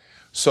 right?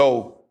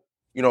 So,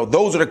 you know,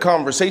 those are the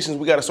conversations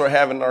we got to start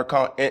having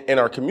in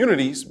our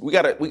communities. We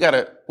got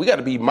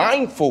to be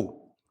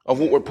mindful of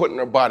what we're putting in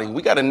our body.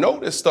 We got to know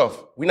this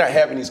stuff. We're not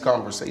having these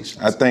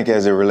conversations. I think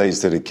as it relates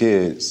to the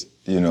kids,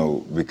 you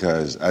know,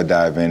 because I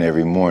dive in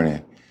every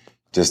morning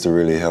just to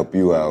really help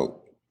you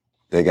out.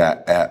 They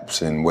got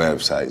apps and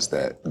websites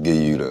that give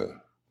you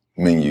the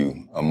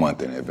menu a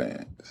month in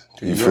advance.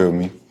 You feel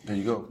me? There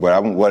you go.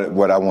 But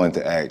what I wanted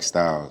to ask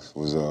Styles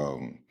was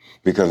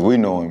because we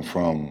know him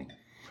from,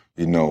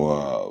 you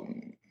know,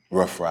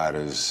 Rough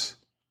Riders,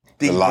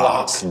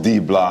 D-Block,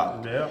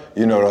 yeah.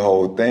 You know, the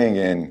whole thing.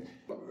 And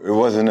it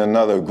wasn't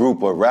another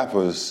group of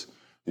rappers,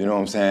 you know what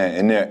I'm saying,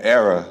 in their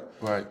era,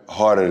 right,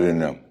 harder than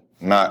them.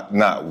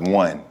 Not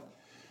one.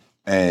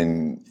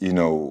 And, you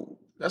know.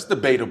 That's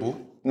debatable.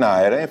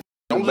 Nah, it ain't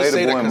Don't just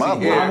say that in my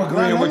book. I'm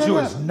agreeing with you.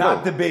 It's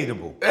not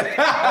debatable. This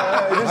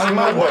is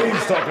my What book.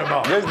 he's talking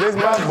about. This is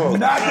my book.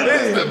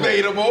 It's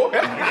debatable.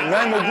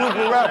 Name a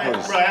group of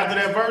rappers. Bro, after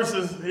that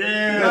verses, But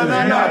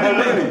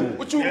really.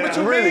 What you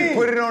really, mean?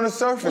 put it on the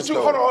surface,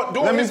 though. Hold on.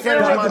 Doing Let me this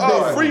finish era, my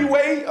thought.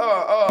 Freeway,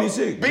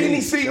 Beanie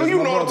Beanie C.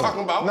 You know what I'm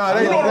talking about. Nah,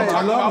 You know what I'm I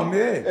talking love about.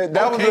 him, yeah.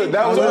 That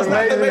was so an it's not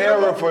amazing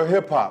debatable. era for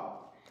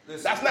hip-hop.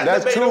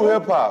 That's True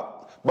hip-hop.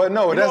 But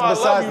no, know I that's love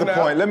besides you the now.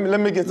 point. Let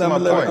me get to my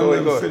Go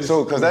point. ahead.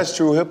 So, because that's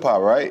true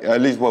hip-hop, right?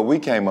 At least what we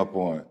came up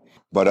on.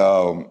 But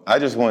I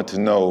just wanted to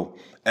know,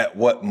 at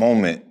what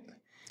moment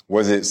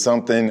was it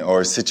something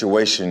or a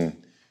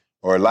situation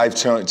or a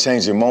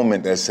life-changing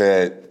moment that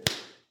said,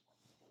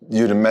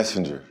 you're the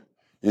messenger?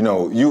 You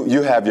know,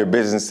 you have your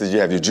businesses, you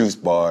have your juice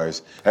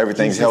bars,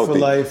 everything's Juices healthy. for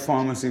life,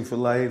 pharmacy for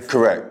life.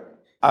 Correct.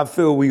 I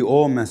feel we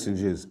all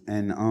messengers.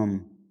 And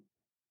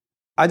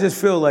I just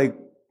feel like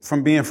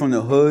from being from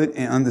the hood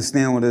and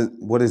understand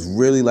what it's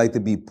really like to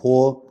be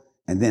poor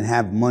and then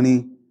have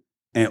money,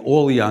 and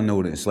all of y'all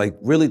know this. Like,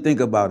 really think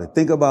about it.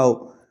 Think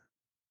about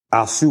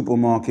our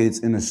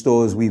supermarkets and the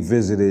stores we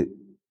visited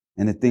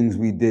and the things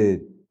we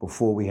did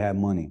before we had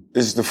money.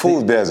 It's the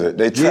food desert.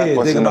 They trap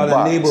us think in about the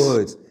box. the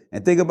neighborhoods.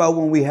 And think about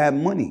when we had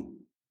money.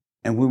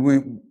 And we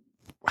went,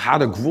 how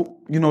the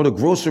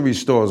grocery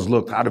stores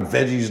looked, how the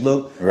veggies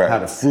looked, Right. how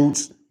the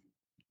fruits.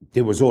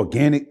 There was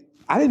organic.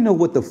 I didn't know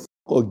what the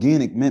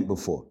organic meant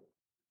before.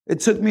 It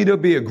took me to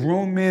be a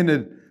grown man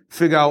to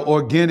figure out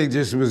organic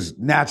just was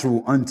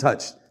natural,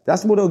 untouched.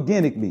 That's what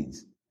organic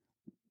means.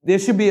 There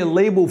should be a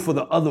label for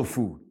the other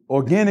food.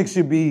 Organic is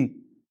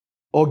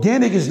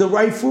the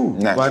right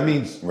food. Natural. I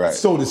mean, Right.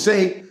 so to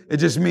say, it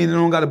just means it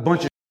don't got a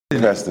bunch of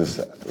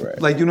Pesticide,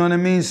 right. like, you know what I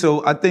mean?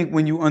 So I think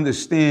when you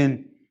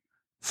understand,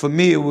 for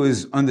me, it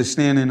was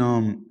understanding,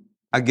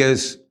 I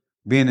guess,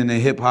 being in the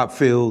hip hop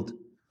field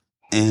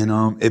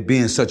and it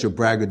being such a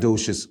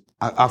braggadocious,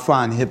 I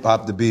find hip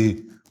hop to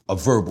be a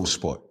verbal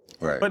sport.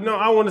 Right. But no,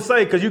 I want to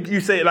say, because you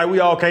said, like, we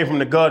all came from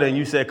the gutter and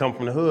you said come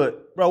from the hood.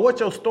 Bro,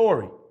 what's your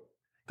story?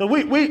 Because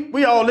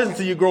we all listen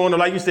to you growing up.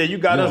 Like you said, you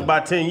got us by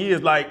 10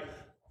 years. Like,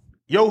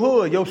 your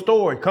hood, your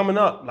story coming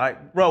up.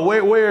 Like, bro,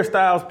 where is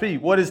Styles P?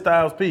 What is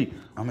Styles P?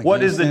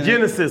 What is the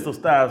genesis of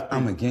Styles P?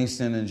 I'm a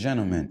gangster and a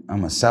gentleman.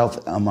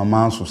 My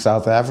mom's from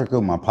South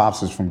Africa. My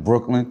pops is from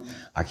Brooklyn.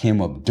 I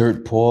came up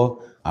dirt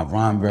poor. I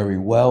rhymed very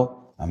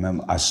well. I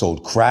remember I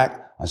sold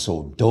crack. I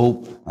sold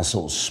dope. I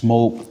sold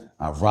smoke.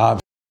 I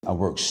robbed. I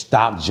worked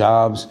stock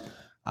jobs.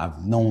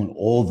 I've known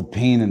all the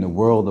pain in the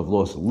world. I've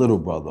lost a little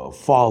brother, a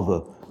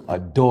father, a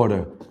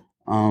daughter.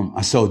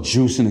 I sell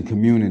juice in the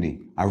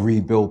community. I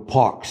rebuild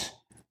parks.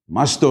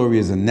 My story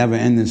is a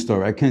never-ending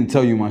story. I couldn't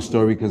tell you my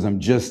story because I'm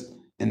just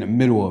in the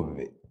middle of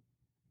it.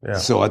 Yeah.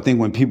 So I think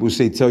when people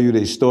say tell you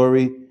their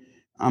story,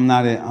 I'm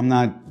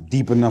not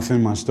deep enough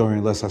in my story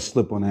unless I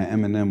slip on that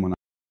Eminem when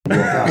I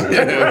walk out.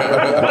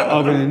 But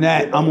other than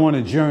that, I'm on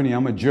a journey.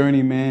 I'm a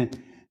journeyman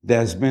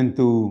that's been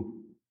through.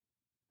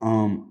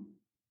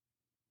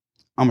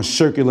 I'm a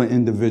circular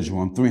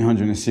individual. I'm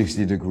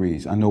 360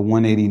 degrees. I know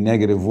 180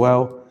 negative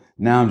well.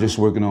 Now I'm just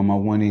working on my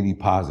 180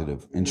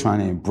 positive and trying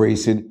to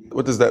embrace it.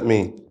 What does that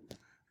mean?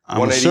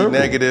 180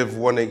 negative,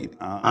 180.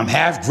 I'm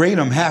half great,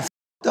 I'm half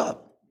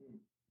up.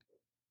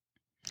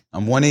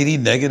 I'm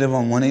 180 negative,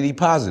 I'm 180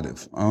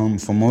 positive.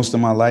 For most of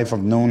my life,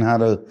 I've known how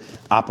to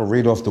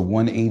operate off the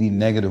 180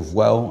 negative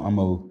well.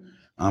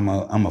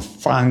 I'm a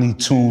finely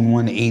tuned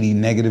 180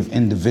 negative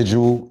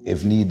individual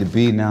if need to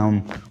be. Now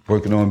I'm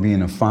working on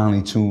being a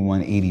finely tuned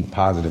 180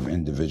 positive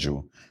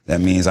individual.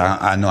 That means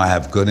I know I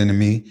have good in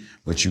me,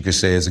 which you could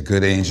say is a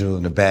good angel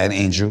and a bad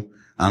angel.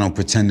 I don't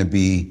pretend to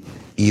be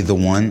either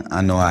one.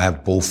 I know I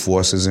have both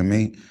forces in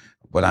me,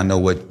 but I know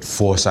what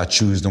force I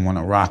choose to want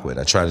to rock with.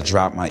 I try to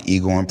drop my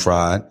ego and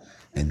pride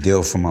and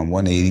deal from my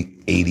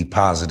 180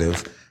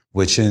 positive,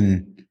 which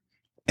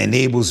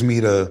enables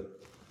me to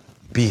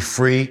be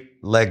free,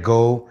 let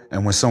go,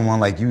 and when someone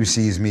like you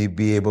sees me,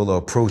 be able to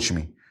approach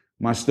me.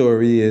 My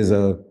story is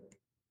a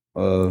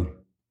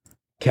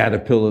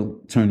caterpillar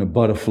turned a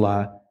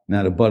butterfly.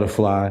 Now the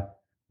butterfly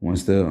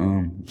wants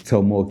to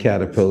tell more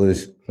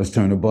caterpillars, let's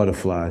turn to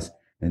butterflies.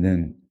 And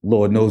then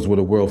Lord knows what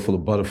a world full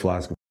of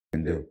butterflies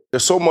can do.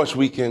 There's so much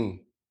we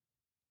can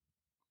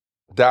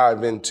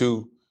dive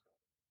into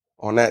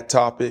on that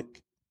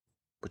topic,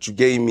 but you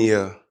gave me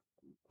a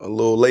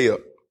little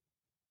layup.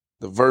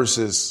 The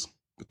verses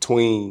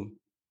between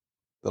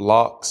the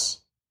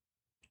Lox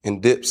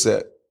and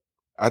Dipset,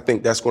 I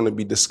think that's going to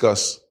be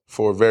discussed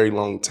for a very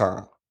long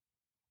time.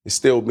 It's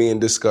still being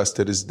discussed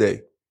to this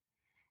day.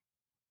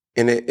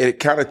 And it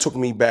kind of took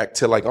me back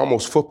to like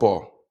almost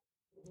football,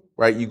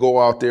 right? You go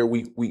out there,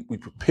 we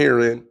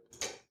preparing,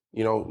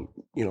 you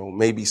know,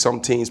 maybe some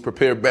teams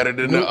prepare better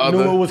than the other.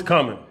 Knew it was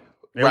coming.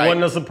 It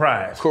wasn't a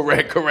surprise.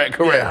 Correct.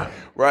 Yeah.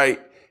 Right.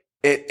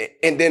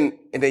 And then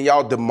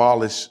y'all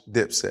demolish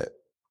Dipset.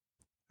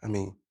 I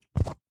mean,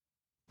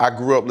 I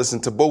grew up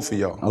listening to both of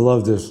y'all. I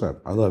love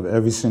Dipset. I love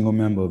every single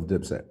member of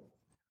Dipset.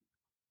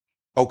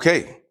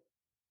 Okay.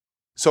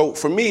 So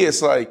for me,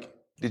 it's like,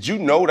 did you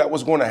know that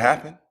was going to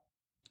happen?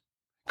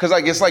 Because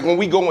like it's like when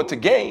we go into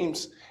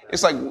games,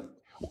 it's like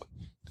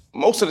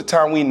most of the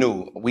time we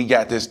knew we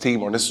got this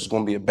team or this was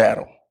going to be a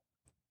battle,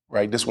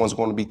 right? This one's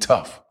going to be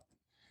tough.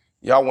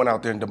 Y'all went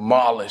out there and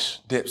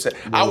demolished Dipset.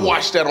 I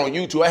watched that on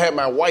YouTube. I had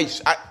my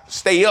wife,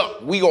 stay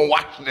up. We gonna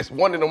watch this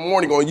 1 a.m.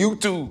 on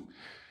YouTube.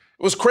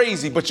 It was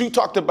crazy, but you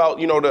talked about,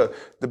 you know,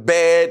 the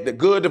bad, the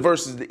good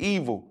versus the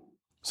evil.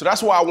 So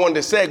that's why I wanted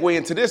to segue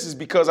into this is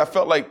because I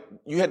felt like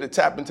you had to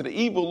tap into the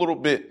evil a little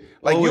bit.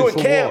 Like Always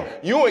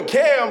you and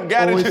Cam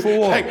got Always it. for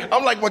war. Like,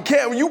 I'm like, when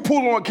Cam, you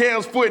pull on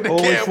Cam's foot, then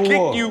Always Cam for kick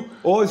war. you.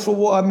 Always for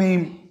war. I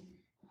mean,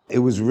 it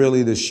was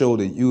really to show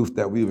the youth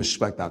that we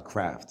respect our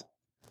craft.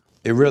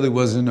 It really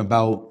wasn't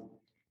about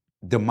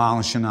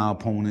demolishing our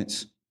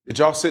opponents. Did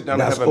y'all sit down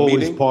That's and have a always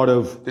meeting? part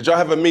of Did y'all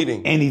have a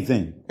meeting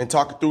anything. and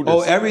talk through this?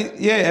 Oh,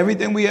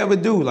 everything we ever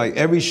do. Like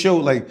every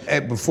show,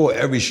 before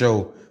every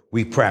show,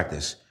 we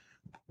practice.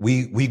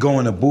 We go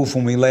in the booth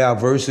when we lay our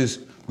verses.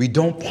 We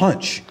don't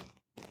punch.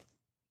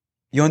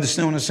 You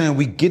understand what I'm saying?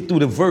 We get through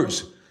the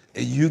verse.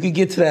 You can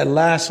get to that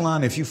last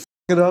line. If you f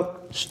it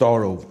up,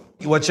 start over.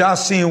 What y'all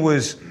seen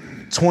was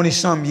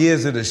 20-something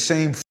years of the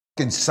same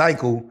fucking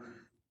cycle,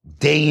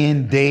 day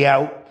in, day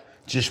out,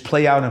 just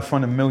play out in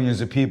front of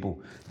millions of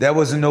people. That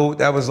was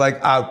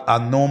like our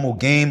normal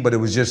game, but it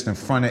was just in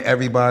front of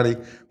everybody,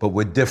 but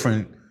with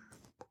different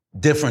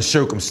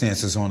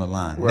circumstances on the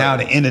line. Right. Now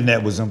the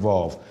internet was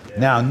involved. Yeah.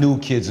 Now new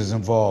kids is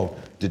involved.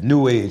 The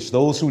new age.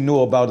 Those who knew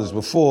about us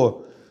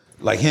before,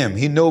 like him,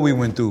 he know we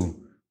went through.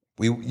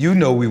 We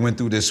went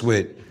through this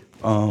with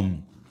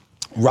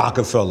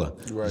Rockefeller,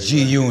 right,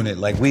 G-Unit.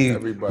 Like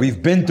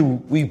we've been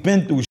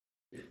through.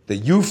 Shit. The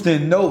youth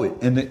didn't know it,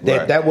 and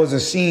that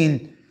wasn't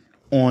seen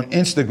on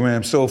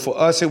Instagram. So for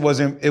us, it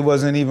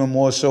wasn't even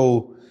more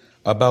so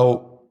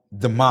about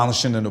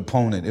demolishing an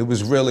opponent. It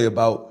was really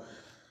about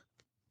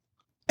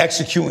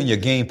executing your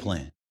game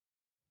plan.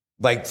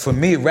 Like for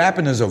me,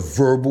 rapping is a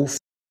verbal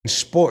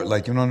sport.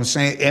 Like, you know what I'm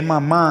saying? In my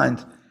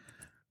mind,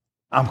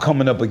 I'm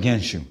coming up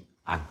against you.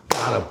 I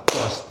gotta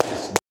bust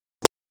this.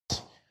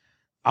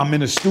 I'm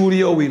in the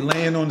studio, we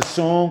laying on the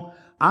song.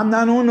 I'm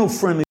not on no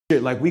friendly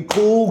shit. Like we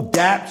cool,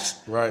 daps,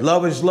 right.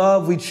 Love is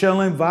love, we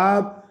chilling,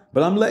 vibe.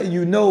 But I'm letting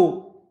you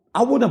know,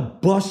 I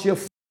wouldn't bust your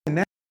f***ing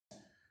ass.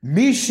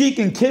 Me, Sheik,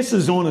 and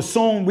Kisses on a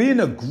song, we in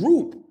a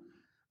group.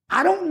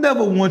 I don't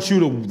never want you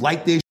to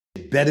like their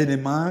shit better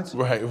than mine.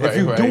 Right. If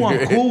you do,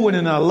 I'm cool with it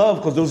and I love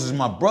because those is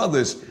my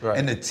brothers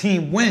and the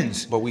team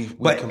wins. But we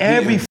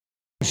every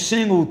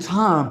single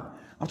time,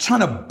 I'm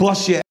trying to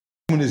bust your ass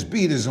when this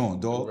beat is on,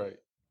 dog. Right.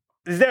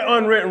 Is there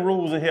unwritten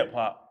rules in hip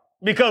hop?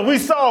 Because we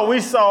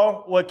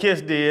saw what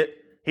Kiss did.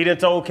 He done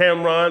told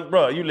Cameron,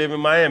 bro, you live in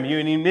Miami, you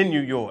ain't even in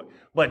New York.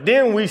 But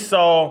then we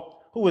saw,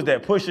 who was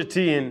that, Pusha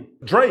T and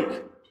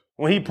Drake,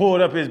 when he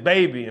pulled up his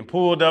baby and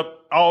pulled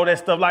up all that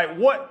stuff. Like,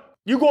 what?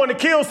 You going to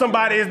kill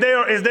somebody? Is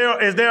there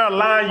a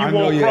line you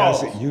won't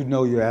cross? You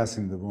know you're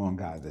asking the wrong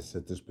guy that's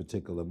at this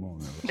particular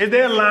moment. Is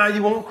there a line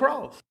you won't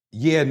cross?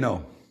 Yeah,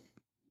 no.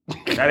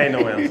 That ain't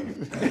no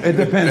answer. It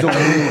depends on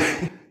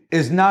who.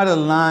 It's not a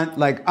line.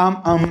 Like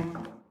I'm.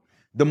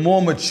 The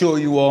more mature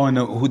you are, and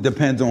who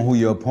depends on who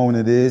your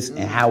opponent is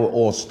and how it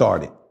all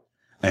started.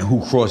 and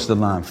who crossed the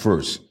line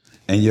first,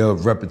 and your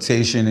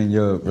reputation and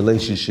your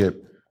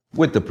relationship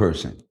with the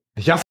person.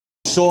 If y'all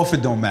soft,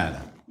 it don't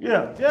matter.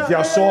 Yeah. If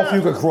y'all soft,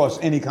 you can cross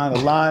any kind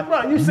of line.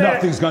 Right, you said-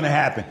 nothing's gonna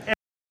happen.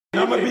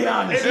 I'm gonna be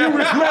honest. If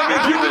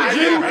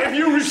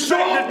you respect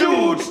Soft the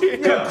dudes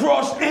can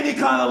cross any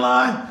kind of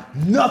line.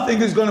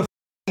 Nothing is gonna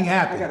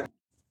happen.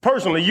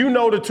 Personally, you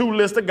know the 2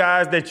 list of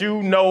guys that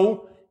you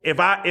know. If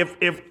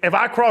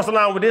I cross the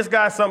line with this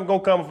guy, something gonna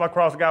come. If I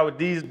cross the guy with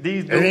these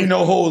dudes. There ain't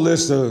no whole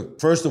list of.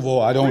 First of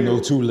all, I don't know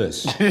 2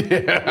 lists. I'm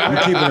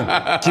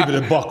keeping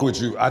it a buck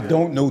with you. I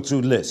don't know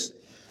 2 lists.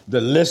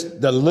 The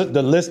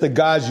list of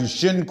guys you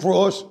shouldn't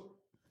cross.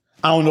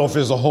 I don't know if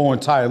there's a whole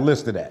entire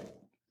list of that.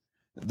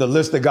 The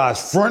list of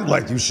guys front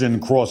like you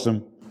shouldn't cross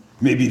them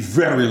may be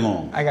very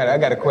long. I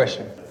got a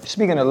question.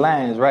 Speaking of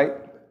lines, right?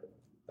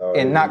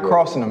 And not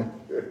crossing them.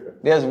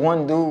 There's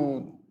one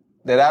dude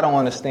that I don't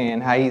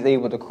understand how he's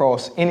able to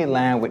cross any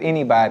line with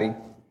anybody.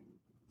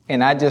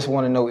 And I just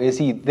want to know, is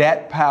he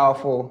that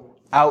powerful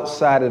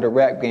outside of the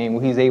rap game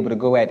where he's able to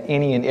go at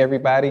any and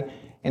everybody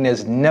and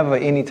there's never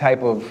any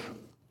type of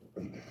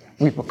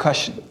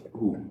repercussion?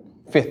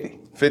 50.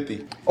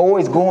 50.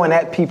 Always going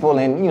at people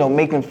and,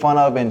 making fun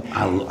of and...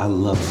 I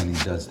love when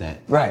he does that.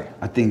 Right.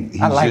 I think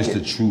he's like just it.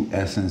 the true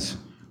essence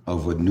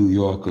of a New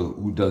Yorker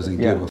who doesn't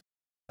give a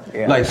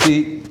Yeah. Like,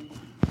 see,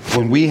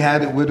 when we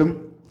had it with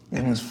him,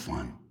 it was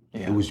fun.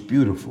 Yeah. It was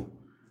beautiful.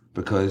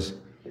 Because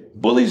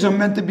bullies are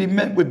meant to be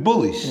met with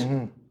bullies.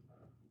 Mm-hmm.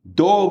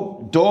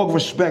 Dog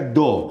respect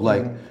dog.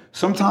 Like,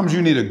 sometimes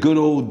you need a good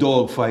old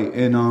dog fight.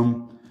 And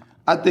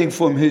I think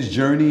from his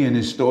journey and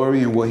his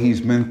story and what he's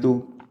been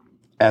through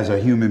as a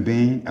human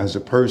being, as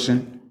a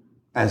person,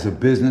 as a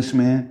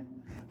businessman,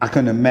 I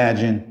couldn't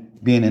imagine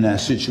being in that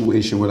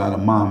situation without a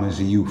mom as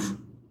a youth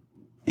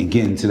and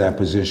getting to that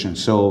position.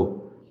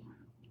 So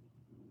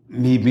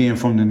me being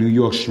from the New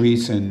York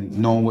streets and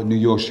knowing what New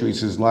York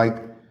streets is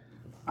like,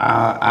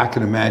 I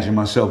could imagine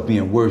myself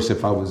being worse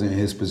if I was in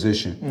his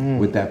position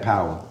with that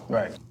power.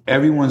 Right.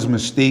 Everyone's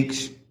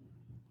mistakes,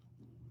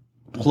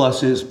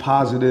 pluses,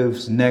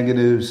 positives,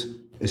 negatives,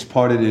 is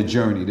part of their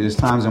journey. There's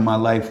times in my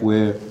life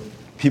where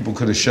people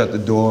could have shut the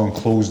door and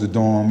closed the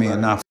door on me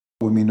and not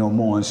with me no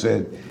more and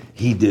said,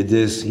 he did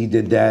this, he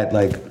did that.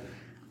 Like,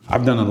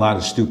 I've done a lot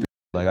of stupid.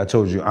 Like I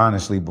told you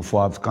honestly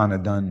before, I've kind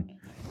of done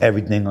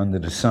everything under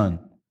the sun.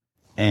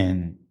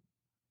 And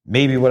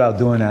maybe without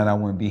doing that, I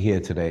wouldn't be here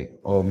today.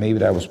 Or maybe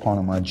that was part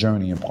of my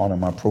journey and part of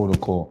my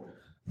protocol.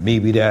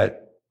 Maybe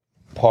that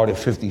part of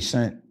 50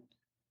 Cent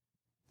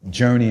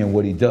journey and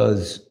what he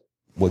does,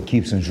 what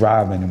keeps him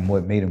driving and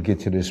what made him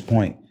get to this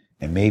point.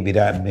 And maybe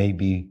that may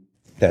be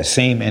that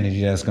same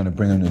energy that's going to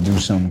bring him to do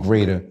something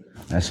greater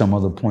at some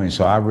other point.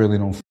 So I really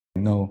don't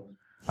know.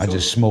 I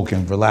just smoke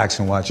and relax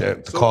and watch the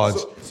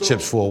cards,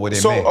 chips fall where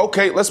they may.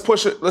 Okay, let's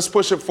push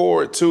it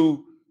forward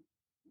to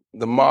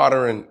the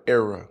modern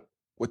era.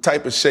 What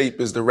type of shape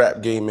is the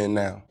rap game in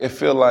now? It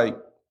feel like,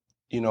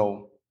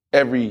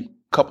 every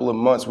couple of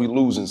months we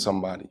losing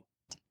somebody.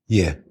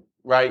 Yeah.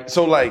 Right?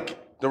 So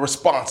like the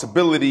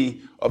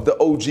responsibility of the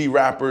OG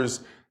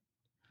rappers.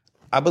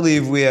 I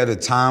believe we're at a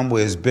time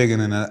where it's bigger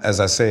than, as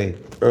I say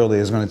earlier,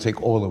 it's going to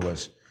take all of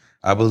us.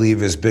 I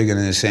believe it's bigger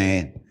than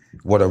saying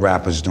what a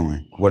rapper's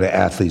doing, what an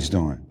athlete's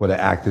doing, what an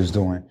actor's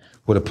doing,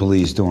 what a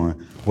police doing,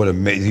 what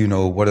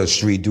a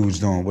street dude's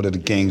doing, what are the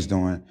gangs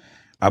doing.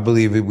 I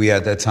believe we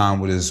at that time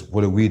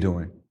what are we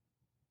doing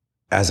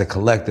as a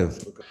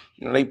collective?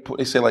 They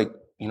say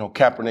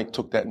Kaepernick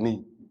took that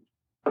knee.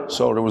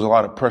 So there was a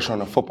lot of pressure on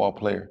the football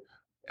player.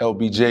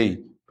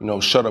 LBJ,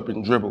 shut up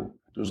and dribble.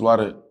 There was a lot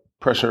of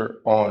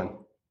pressure on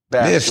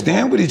basketball. Yeah,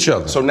 stand with each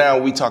other. So now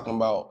we talking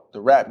about the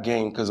rap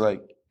game because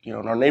in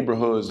our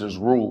neighborhoods, there's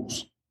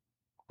rules,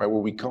 right,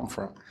 where we come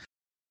from.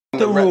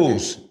 The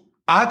rules.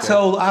 I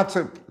tell,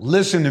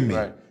 listen to me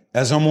right.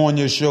 As I'm on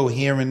your show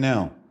here and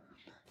now.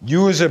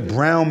 You as a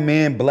brown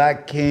man,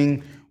 black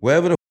king,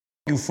 wherever the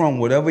you from,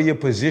 whatever your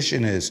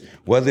position is,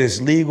 whether it's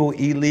legal,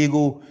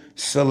 illegal,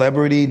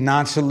 celebrity,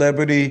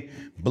 non-celebrity,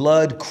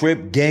 blood,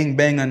 crip,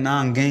 gangbanger,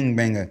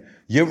 non-gangbanger,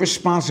 your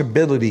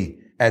responsibility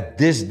at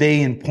this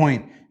day and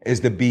point is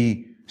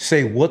to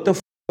say, what the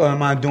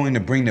am I doing to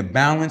bring the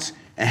balance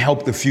and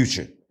help the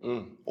future?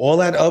 All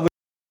that other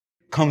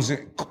comes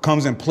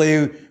in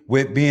play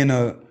with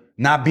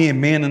not being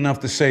man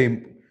enough to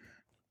say,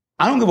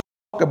 I don't give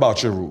a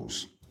about your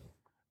rules.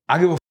 I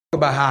give a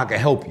about how I can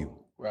help you.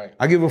 Right.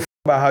 I give a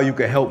about how you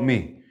can help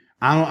me.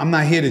 I'm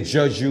not here to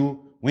judge you.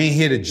 We ain't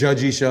here to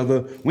judge each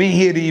other. We ain't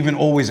here to even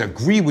always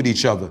agree with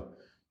each other.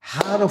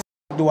 How the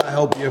do I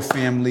help your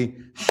family?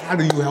 How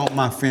do you help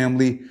my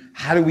family?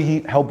 How do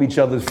we help each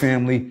other's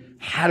family?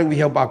 How do we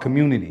help our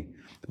community?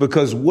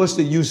 Because what's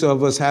the use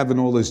of us having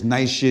all this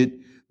nice shit,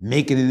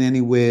 making it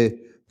anywhere,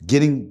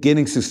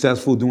 getting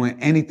successful, doing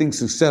anything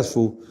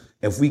successful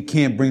if we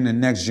can't bring the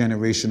next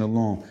generation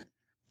along?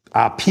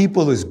 Our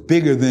people is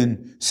bigger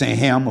than saying,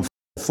 hey, I'm a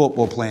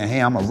football player,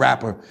 hey, I'm a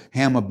rapper,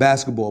 hey, I'm a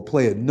basketball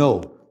player.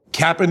 No.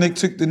 Kaepernick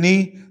took the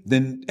knee,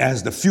 then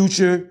as the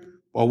future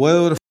or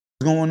whatever the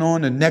is going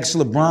on, the next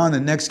LeBron, the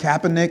next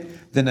Kaepernick,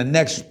 then the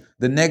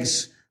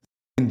next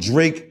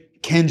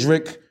Drake,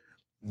 Kendrick,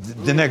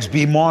 the next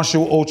B.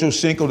 Marshall, Ocho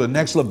Cinco, the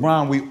next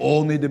LeBron, we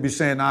all need to be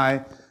saying, all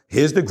right,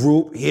 here's the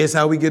group, here's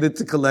how we get it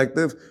to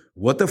collective,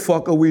 what the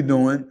fuck are we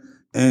doing,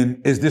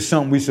 and is this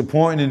something we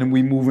supporting and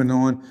we moving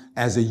on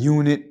as a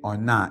unit or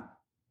not?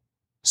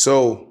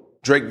 So,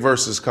 Drake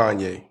versus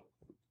Kanye.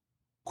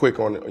 Quick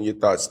on your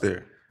thoughts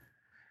there.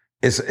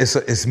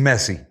 It's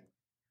messy.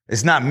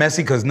 It's not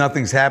messy because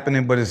nothing's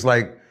happening, but it's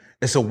like,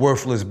 it's a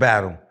worthless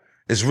battle.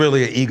 It's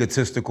really an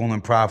egotistical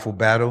and prideful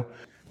battle.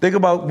 Think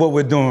about what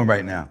we're doing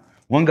right now.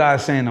 One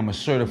guy's saying I'm a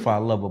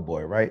certified lover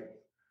boy, right?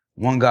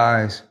 One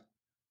guy's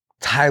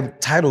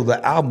titled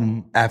the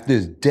album after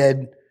his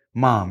dead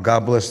mom.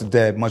 God bless the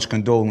dead, much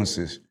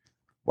condolences.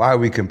 Why are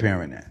we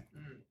comparing that?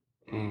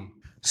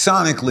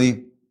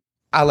 Sonically,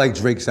 I like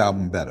Drake's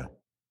album better.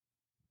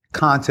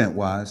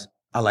 Content-wise,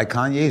 I like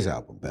Kanye's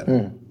album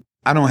better.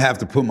 I don't have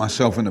to put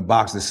myself in the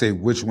box to say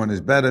which one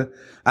is better.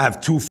 I have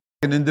two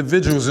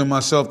individuals in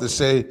myself to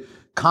say,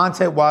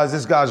 content-wise,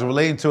 this guy's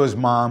relating to his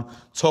mom,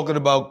 talking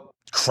about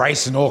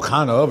Christ and all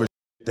kind of other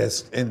shit.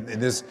 That's and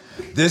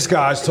this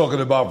guy's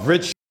talking about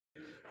rich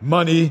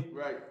money,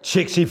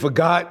 chicks he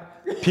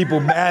forgot,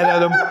 people mad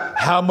at him,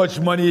 how much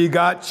money he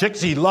got,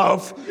 chicks he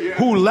loved,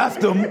 who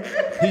left him.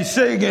 He's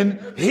singing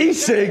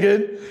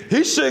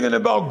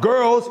about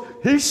girls,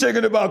 he's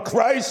singing about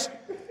Christ.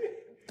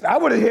 I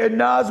would have heard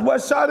Nas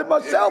West Side of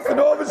myself and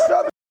all of a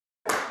sudden,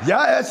 y'all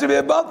asking me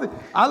about it.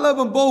 I love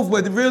them both,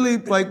 but really,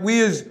 like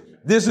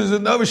this is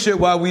another shit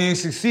why we ain't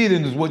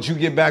succeeding is what you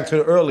get back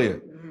to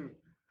earlier.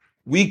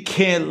 We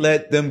can't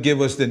let them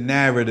give us the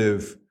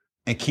narrative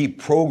and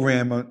keep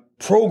programming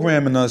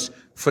us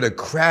for the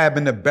crab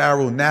in the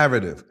barrel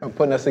narrative. And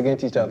putting us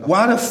against each other.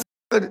 Why the f***?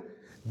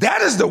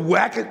 That is the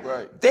whackest.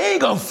 Right. They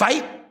ain't gonna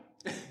fight.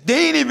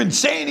 They ain't even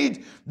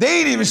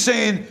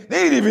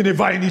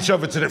inviting each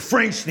other to the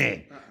Frank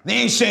stand. They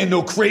ain't saying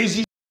no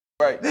crazy.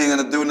 Right. They ain't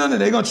gonna do nothing.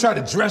 They gonna try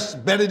to dress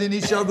better than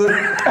each other,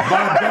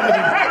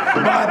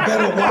 buy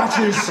better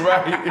watches,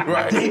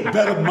 date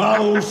better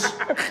models,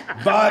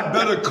 buy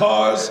better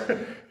cars,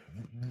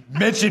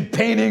 mention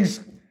paintings.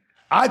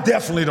 I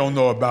definitely don't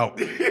know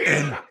about,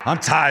 and I'm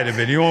tired of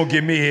it. You won't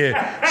get me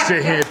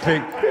sit here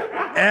pick.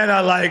 And I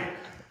like,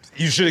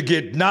 you should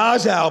get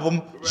Nas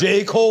album,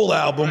 J. Cole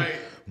album,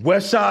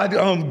 West Side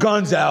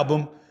Guns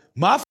album,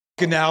 my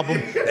fucking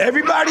album,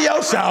 everybody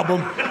else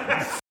album,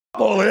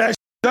 all of that.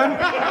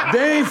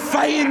 They ain't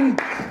fighting.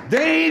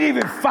 They ain't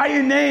even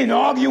fighting. They ain't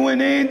arguing.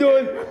 They ain't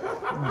doing.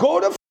 Go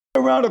the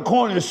around the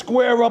corner and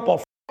square up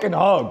a fucking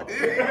hug.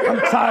 I'm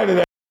tired of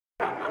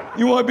that.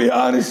 You want to be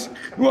honest?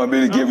 You want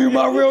me to give you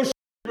my real shit?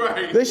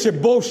 Right. They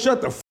should both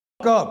shut the fuck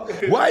up.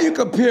 Why are you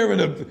comparing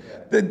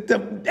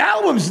the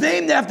album's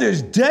named after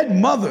his dead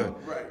mother,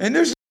 and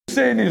this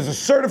saying he's a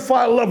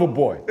certified lover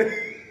boy?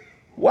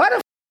 Why the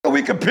fuck are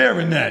we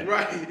comparing that?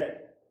 Right.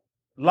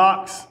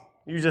 Locks,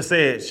 you just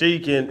said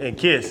Sheik and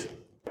Kiss.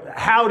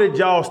 How did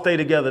y'all stay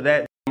together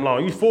that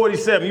long? You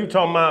 47, you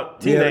talking about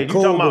teenage,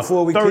 you talking about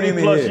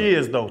 30 plus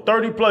years though,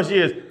 30 plus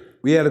years.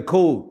 We had a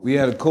code.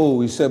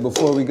 We said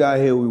before we got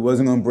here, we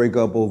wasn't gonna break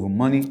up over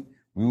money.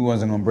 We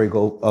wasn't gonna break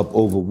up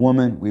over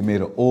woman. We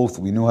made an oath.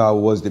 We knew how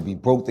it was to be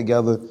broke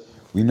together.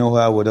 We know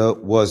how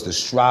it was to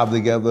strive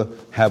together,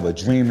 have a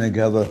dream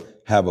together,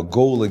 have a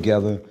goal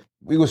together.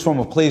 We was from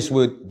a place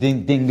where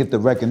didn't get the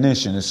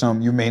recognition. It's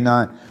something you may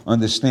not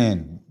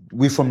understand.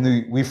 We from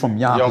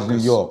Yonkers, New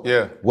York.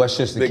 Yeah.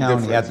 Westchester Big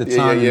County. difference. At the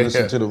time, we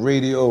listened to the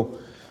radio.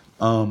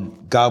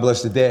 God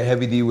bless the dead.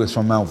 Heavy D was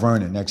from Mount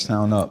Vernon, next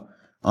town up.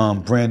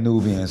 Brand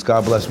Nubians.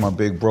 God bless my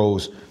big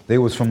bros. They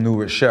was from New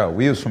Rochelle.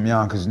 We was from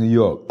Yonkers, New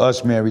York.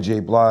 Us, Mary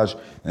J. Blige,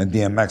 and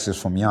DMX is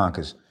from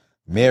Yonkers.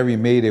 Mary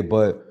made it,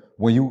 but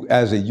when you,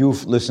 as a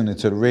youth, listening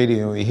to the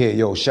radio, you hear,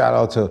 yo, shout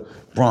out to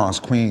Bronx,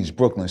 Queens,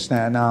 Brooklyn,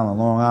 Staten Island,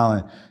 Long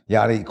Island,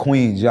 yada,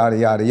 Queens, yada,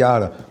 yada,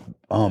 yada.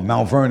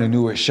 Mount Vernon,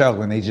 New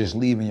Rochelle, and they just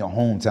leaving your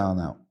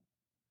hometown out.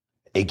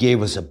 It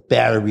gave us a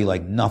battery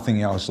like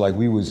nothing else. Like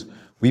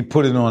we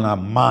put it on our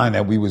mind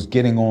that we was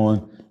getting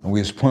on, and we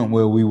was putting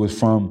where we was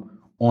from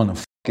on the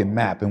fucking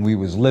map, and we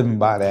was living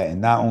by that.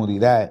 And not only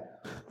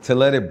that, to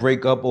let it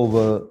break up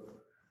over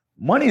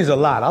money is a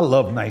lot. I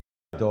love nice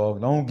dog.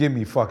 Don't get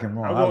me fucking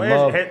wrong.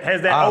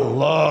 I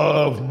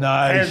love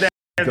nice.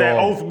 Has that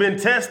oath been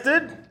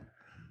tested?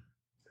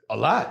 A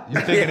lot. You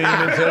think it ain't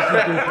been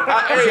tested?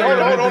 Hey,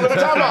 hold on.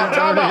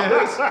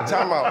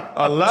 Time out.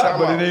 A lot,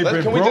 but it ain't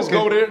been broken. Can we just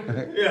go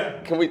there?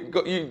 Yeah. Can we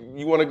go?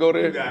 You want to go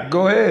there?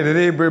 Go ahead. It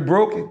ain't been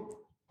broken.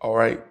 All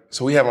right.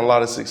 So we having a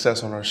lot of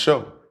success on our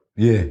show.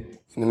 Yeah.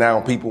 And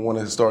now people want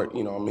to start,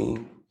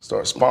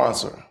 start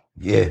sponsoring.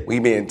 Yeah. We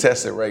being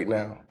tested right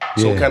now.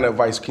 So what kind of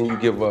advice can you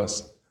give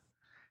us?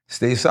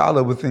 Stay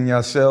solid within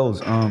yourselves.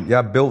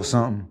 Y'all built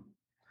something.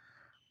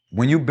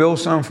 When you build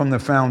something from the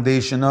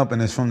foundation up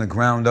and it's from the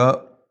ground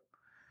up,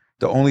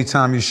 the only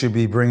time you should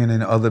be bringing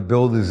in other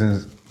builders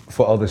is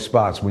for other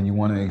spots when you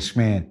want to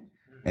expand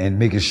and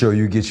making sure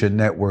you get your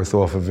net worth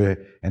off of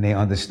it and they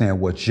understand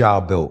what y'all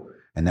built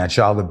and that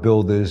y'all the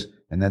builders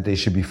and that they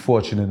should be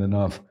fortunate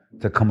enough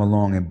to come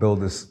along and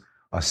build us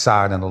a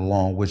side and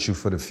along with you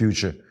for the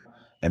future.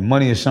 And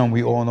money is something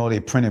we all know they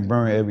print and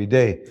burn every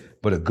day.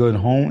 But a good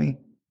homie,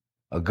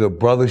 a good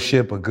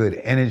brothership, a good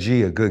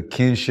energy, a good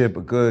kinship,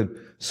 a good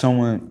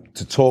someone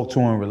to talk to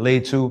and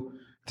relate to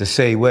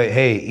say, wait,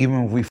 hey,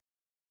 even if we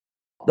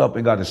up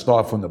and got to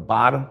start from the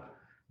bottom,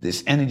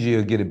 this energy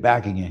will get it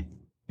back again.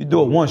 You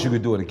do it once, you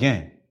could do it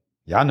again.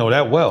 Y'all know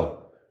that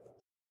well.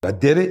 I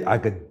did it, I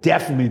could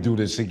definitely do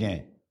this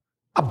again.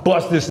 I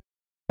bust this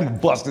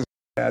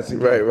ass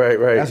again.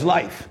 Right. That's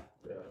life.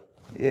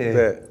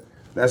 Yeah.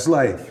 That's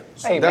life.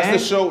 Hey, That's man.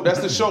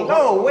 the show.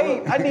 No,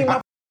 wait. I need my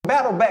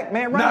battle back,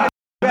 man. Run that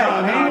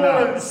back, man. You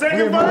want the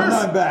second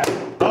verse? Back.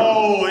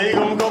 Oh, he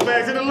gonna go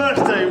back to the lunch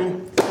table.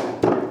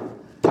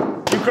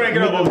 You crank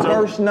it up, Ocho.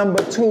 Verse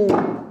number 2.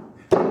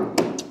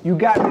 You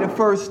got me the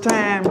first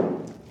time,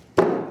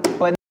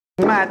 but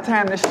my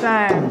time to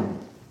shine.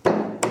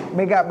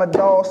 Me got my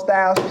dog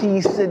Styles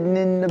P sitting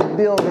in the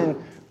building.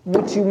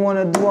 What you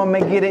wanna do? I'ma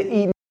get it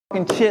eating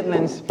fucking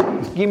chitlins.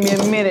 Give me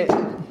a minute.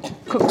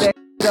 Cook that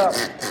up.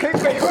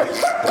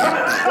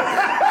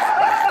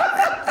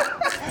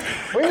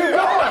 Where you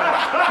going?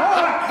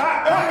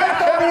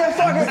 Throw me in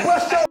so I can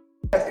bust your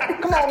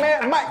ass. Come on,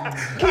 man. Mike,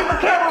 keep the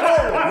camera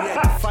rolling. We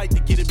had to fight to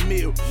get a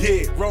meal.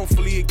 Yeah,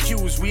 wrongfully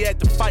accused. We had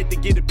to fight to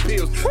get the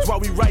pills. That's why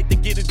we right to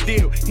get a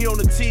deal. He on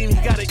the team, he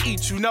gotta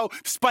eat, you know.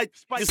 Despite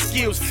your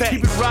skills,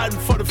 keep it riding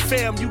for the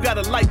fam. You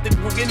gotta light the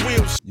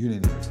wheels. You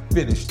didn't even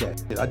finish that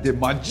shit. I did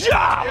my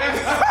job.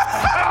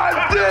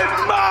 I did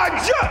my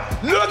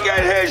job. Look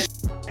at his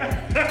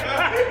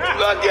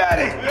Look at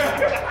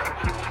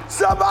it.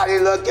 Somebody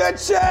look at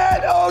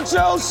Chad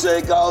Ocho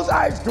Cinco's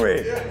ice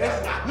cream.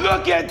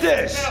 Look at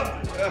this.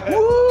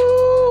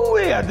 Woo!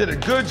 I did a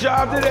good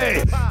job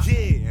today.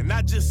 Yeah, and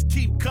I just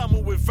keep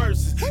coming with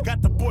verses.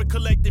 Got the boy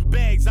collecting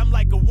bags. I'm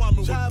like a woman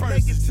with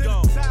purses.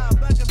 Gone.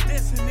 Like I'm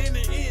dancing in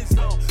the end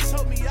zone.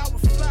 Told me I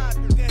would fly.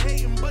 Nigga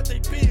hating, but they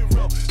been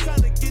wrong.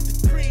 Trying to get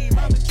the cream.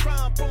 I've been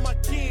trying to put my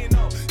kin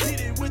on.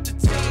 Did it with the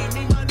team.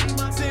 Me, my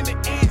in the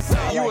end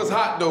zone. You was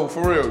hot though,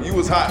 for real. You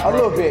was hot, bro. A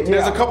little bit, yeah.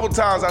 There's a couple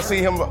times I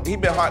seen him. He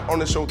been hot on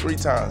the show 3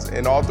 times,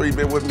 and all 3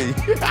 been with me.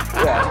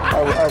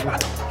 I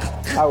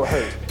would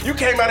hurt. You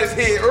came out his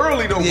head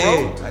early though, bro.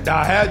 Yeah,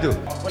 I had to.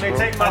 When they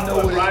take my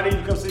foot, I need you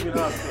to come see me in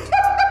the hospital.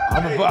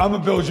 I'm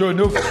gonna build you a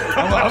new foot.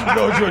 I'm gonna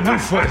build you a new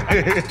foot.